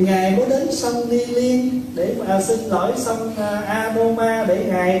 Thì Ngài mới đến sông Ni Liên để sông Anoma để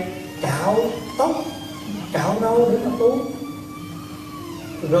Ngài cạo tóc, cạo râu để mà tu.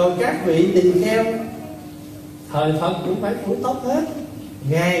 Rồi các vị tỳ kheo thời Phật cũng phải phủi tóc hết,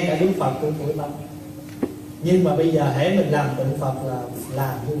 ngay cả Đức Phật cũng phủi tóc. Nhưng mà bây giờ hễ mình làm tượng Phật là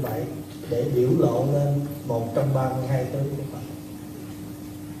làm như vậy để biểu lộ lên một trong 32 tướng của Phật.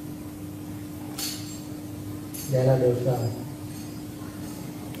 Vậy là được rồi.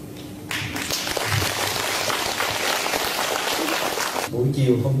 Buổi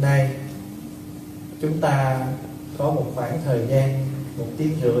chiều hôm nay chúng ta có một khoảng thời gian 1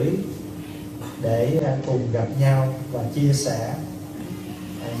 tiếng rưỡi để cùng gặp nhau và chia sẻ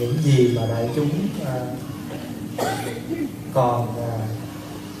những gì mà đại chúng còn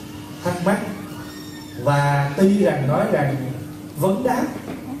thắc mắc. Và tuy rằng nói rằng vấn đáp,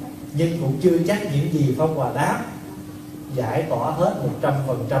 nhưng cũng chưa chắc những gì Pháp Hòa đáp giải tỏa hết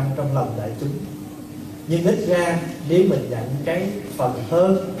 100% trong lòng đại chúng. Nhưng ít ra nếu mình nhận cái phần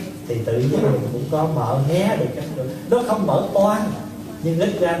hơn thì tự nhiên mình cũng có mở hé được cánh cửa. Nó không mở toan, nhưng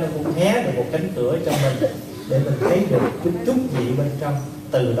ít ra nó cũng hé được một cánh cửa cho mình, để mình thấy được chút gì bên trong.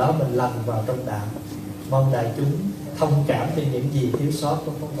 Từ đó mình lành vào trong đạo. Mong đại chúng thông cảm cho những gì thiếu sót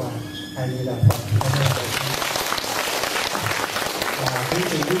của Pháp Hòa. A Di Đà Phật. Và trước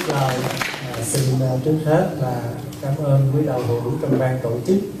khi biết lời, xin trước hết là cảm ơn quý đạo hữu trong ban tổ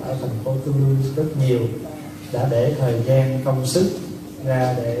chức ở thành phố Toulouse rất nhiều, đã để thời gian công sức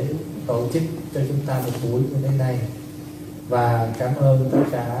ra để tổ chức cho chúng ta một buổi như thế này. Và cảm ơn tất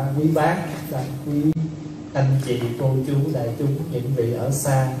cả quý bác, quý anh chị, cô chú, đại chúng, những vị ở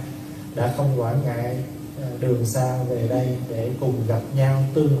xa đã không quản ngại đường xa về đây để cùng gặp nhau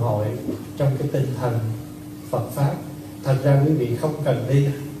tương hội trong cái tinh thần Phật Pháp. Thật ra quý vị không cần đi,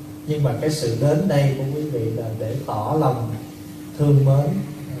 nhưng mà cái sự đến đây của quý vị là để tỏ lòng thương mến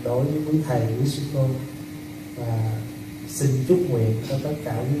đối với quý thầy, quý sư cô. Và xin chúc nguyện cho tất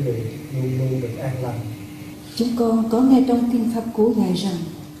cả quý vị luôn luôn được an lành. Chúng con có nghe trong kinh Pháp Cú dạy rằng: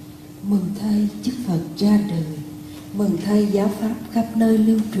 mừng thay chức Phật ra đời, mừng thay giáo pháp khắp nơi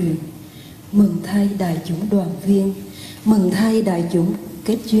lưu truyền, mừng thay đại chúng đoàn viên, mừng thay đại chúng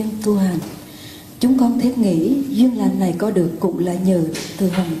kết duyên tu hành. Chúng con thiết nghĩ duyên lành này có được cũng là nhờ từ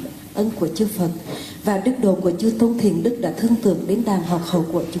hồng ân của chư Phật và đức độ của chư Tôn Thiền Đức đã thương tưởng đến đàn học hậu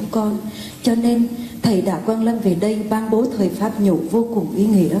của chúng con. Cho nên Thầy đã quang lâm về đây ban bố thời pháp nhủ vô cùng ý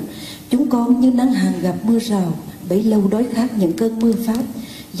nghĩa. Chúng con như nắng hạn gặp mưa rào, bấy lâu đói khát những cơn mưa pháp.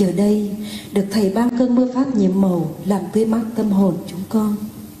 Giờ đây được Thầy ban cơn mưa pháp nhiệm màu, làm tươi mát tâm hồn chúng con.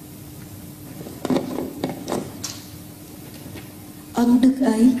 Ân đức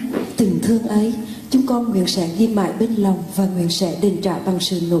ấy, tình thương ấy, chúng con nguyện sẽ ghi mãi bên lòng và nguyện sẽ đền trả bằng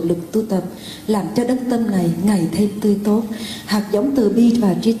sự nỗ lực tu tập, làm cho đất tâm này ngày thêm tươi tốt, hạt giống từ bi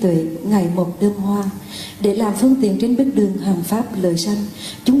và trí tuệ ngày một đơm hoa. Để làm phương tiện trên bước đường hành pháp lợi sanh,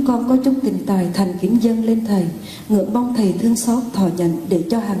 chúng con có chút tình tài thành kính dâng lên Thầy, ngưỡng mong Thầy thương xót thọ nhận để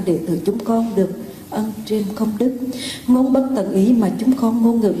cho hàng đệ tử chúng con được ân trên công đức. Ngôn bất tận ý mà chúng con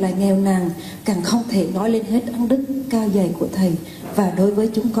ngôn ngữ lại nghèo nàn, càng không thể nói lên hết ân đức cao dày của Thầy và đối với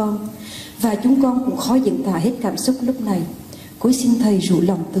chúng con. Và chúng con cũng khó diễn tả hết cảm xúc lúc này. Cúi xin Thầy rủ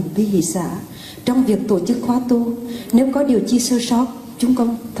lòng từ bi hỷ xả trong việc tổ chức khóa tu. Nếu có điều chi sơ sót, chúng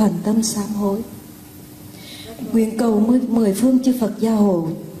con thành tâm sám hối. Nguyện cầu mười phương chư Phật gia hộ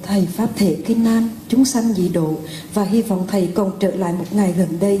Thầy Pháp Thể Kinh An, chúng sanh dị độ, và hy vọng Thầy còn trở lại một ngày gần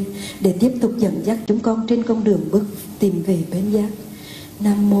đây để tiếp tục dẫn dắt chúng con trên con đường bước tìm về bến giác.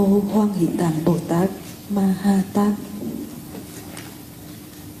 Nam mô Hoan Hỷ Tạng Bồ Tát Ma Ha Tát.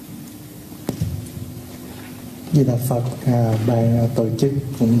 Di Đà Phật. Ban tổ chức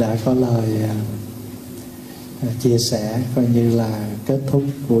cũng đã có lời chia sẻ coi như là kết thúc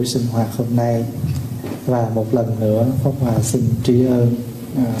buổi sinh hoạt hôm nay. Và một lần nữa Pháp Hòa xin tri ân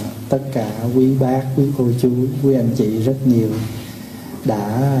tất cả quý bác, quý cô chú, quý anh chị rất nhiều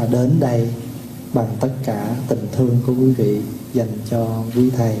đã đến đây bằng tất cả tình thương của quý vị dành cho quý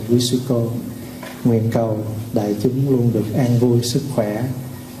thầy, quý sư cô. Nguyện cầu đại chúng luôn được an vui, sức khỏe,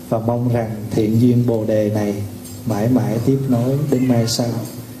 và mong rằng thiện duyên Bồ đề này mãi mãi tiếp nối đến mai sau.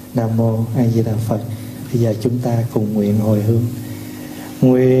 Nam mô A Di Đà Phật. Bây giờ chúng ta cùng nguyện hồi hướng.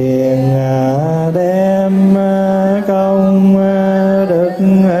 Nguyện đem công đức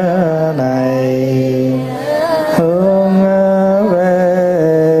này hướng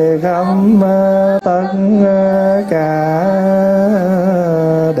về khắp tất cả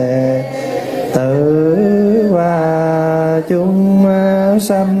đệ tử và chúng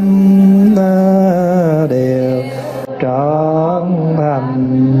sanh đều trọn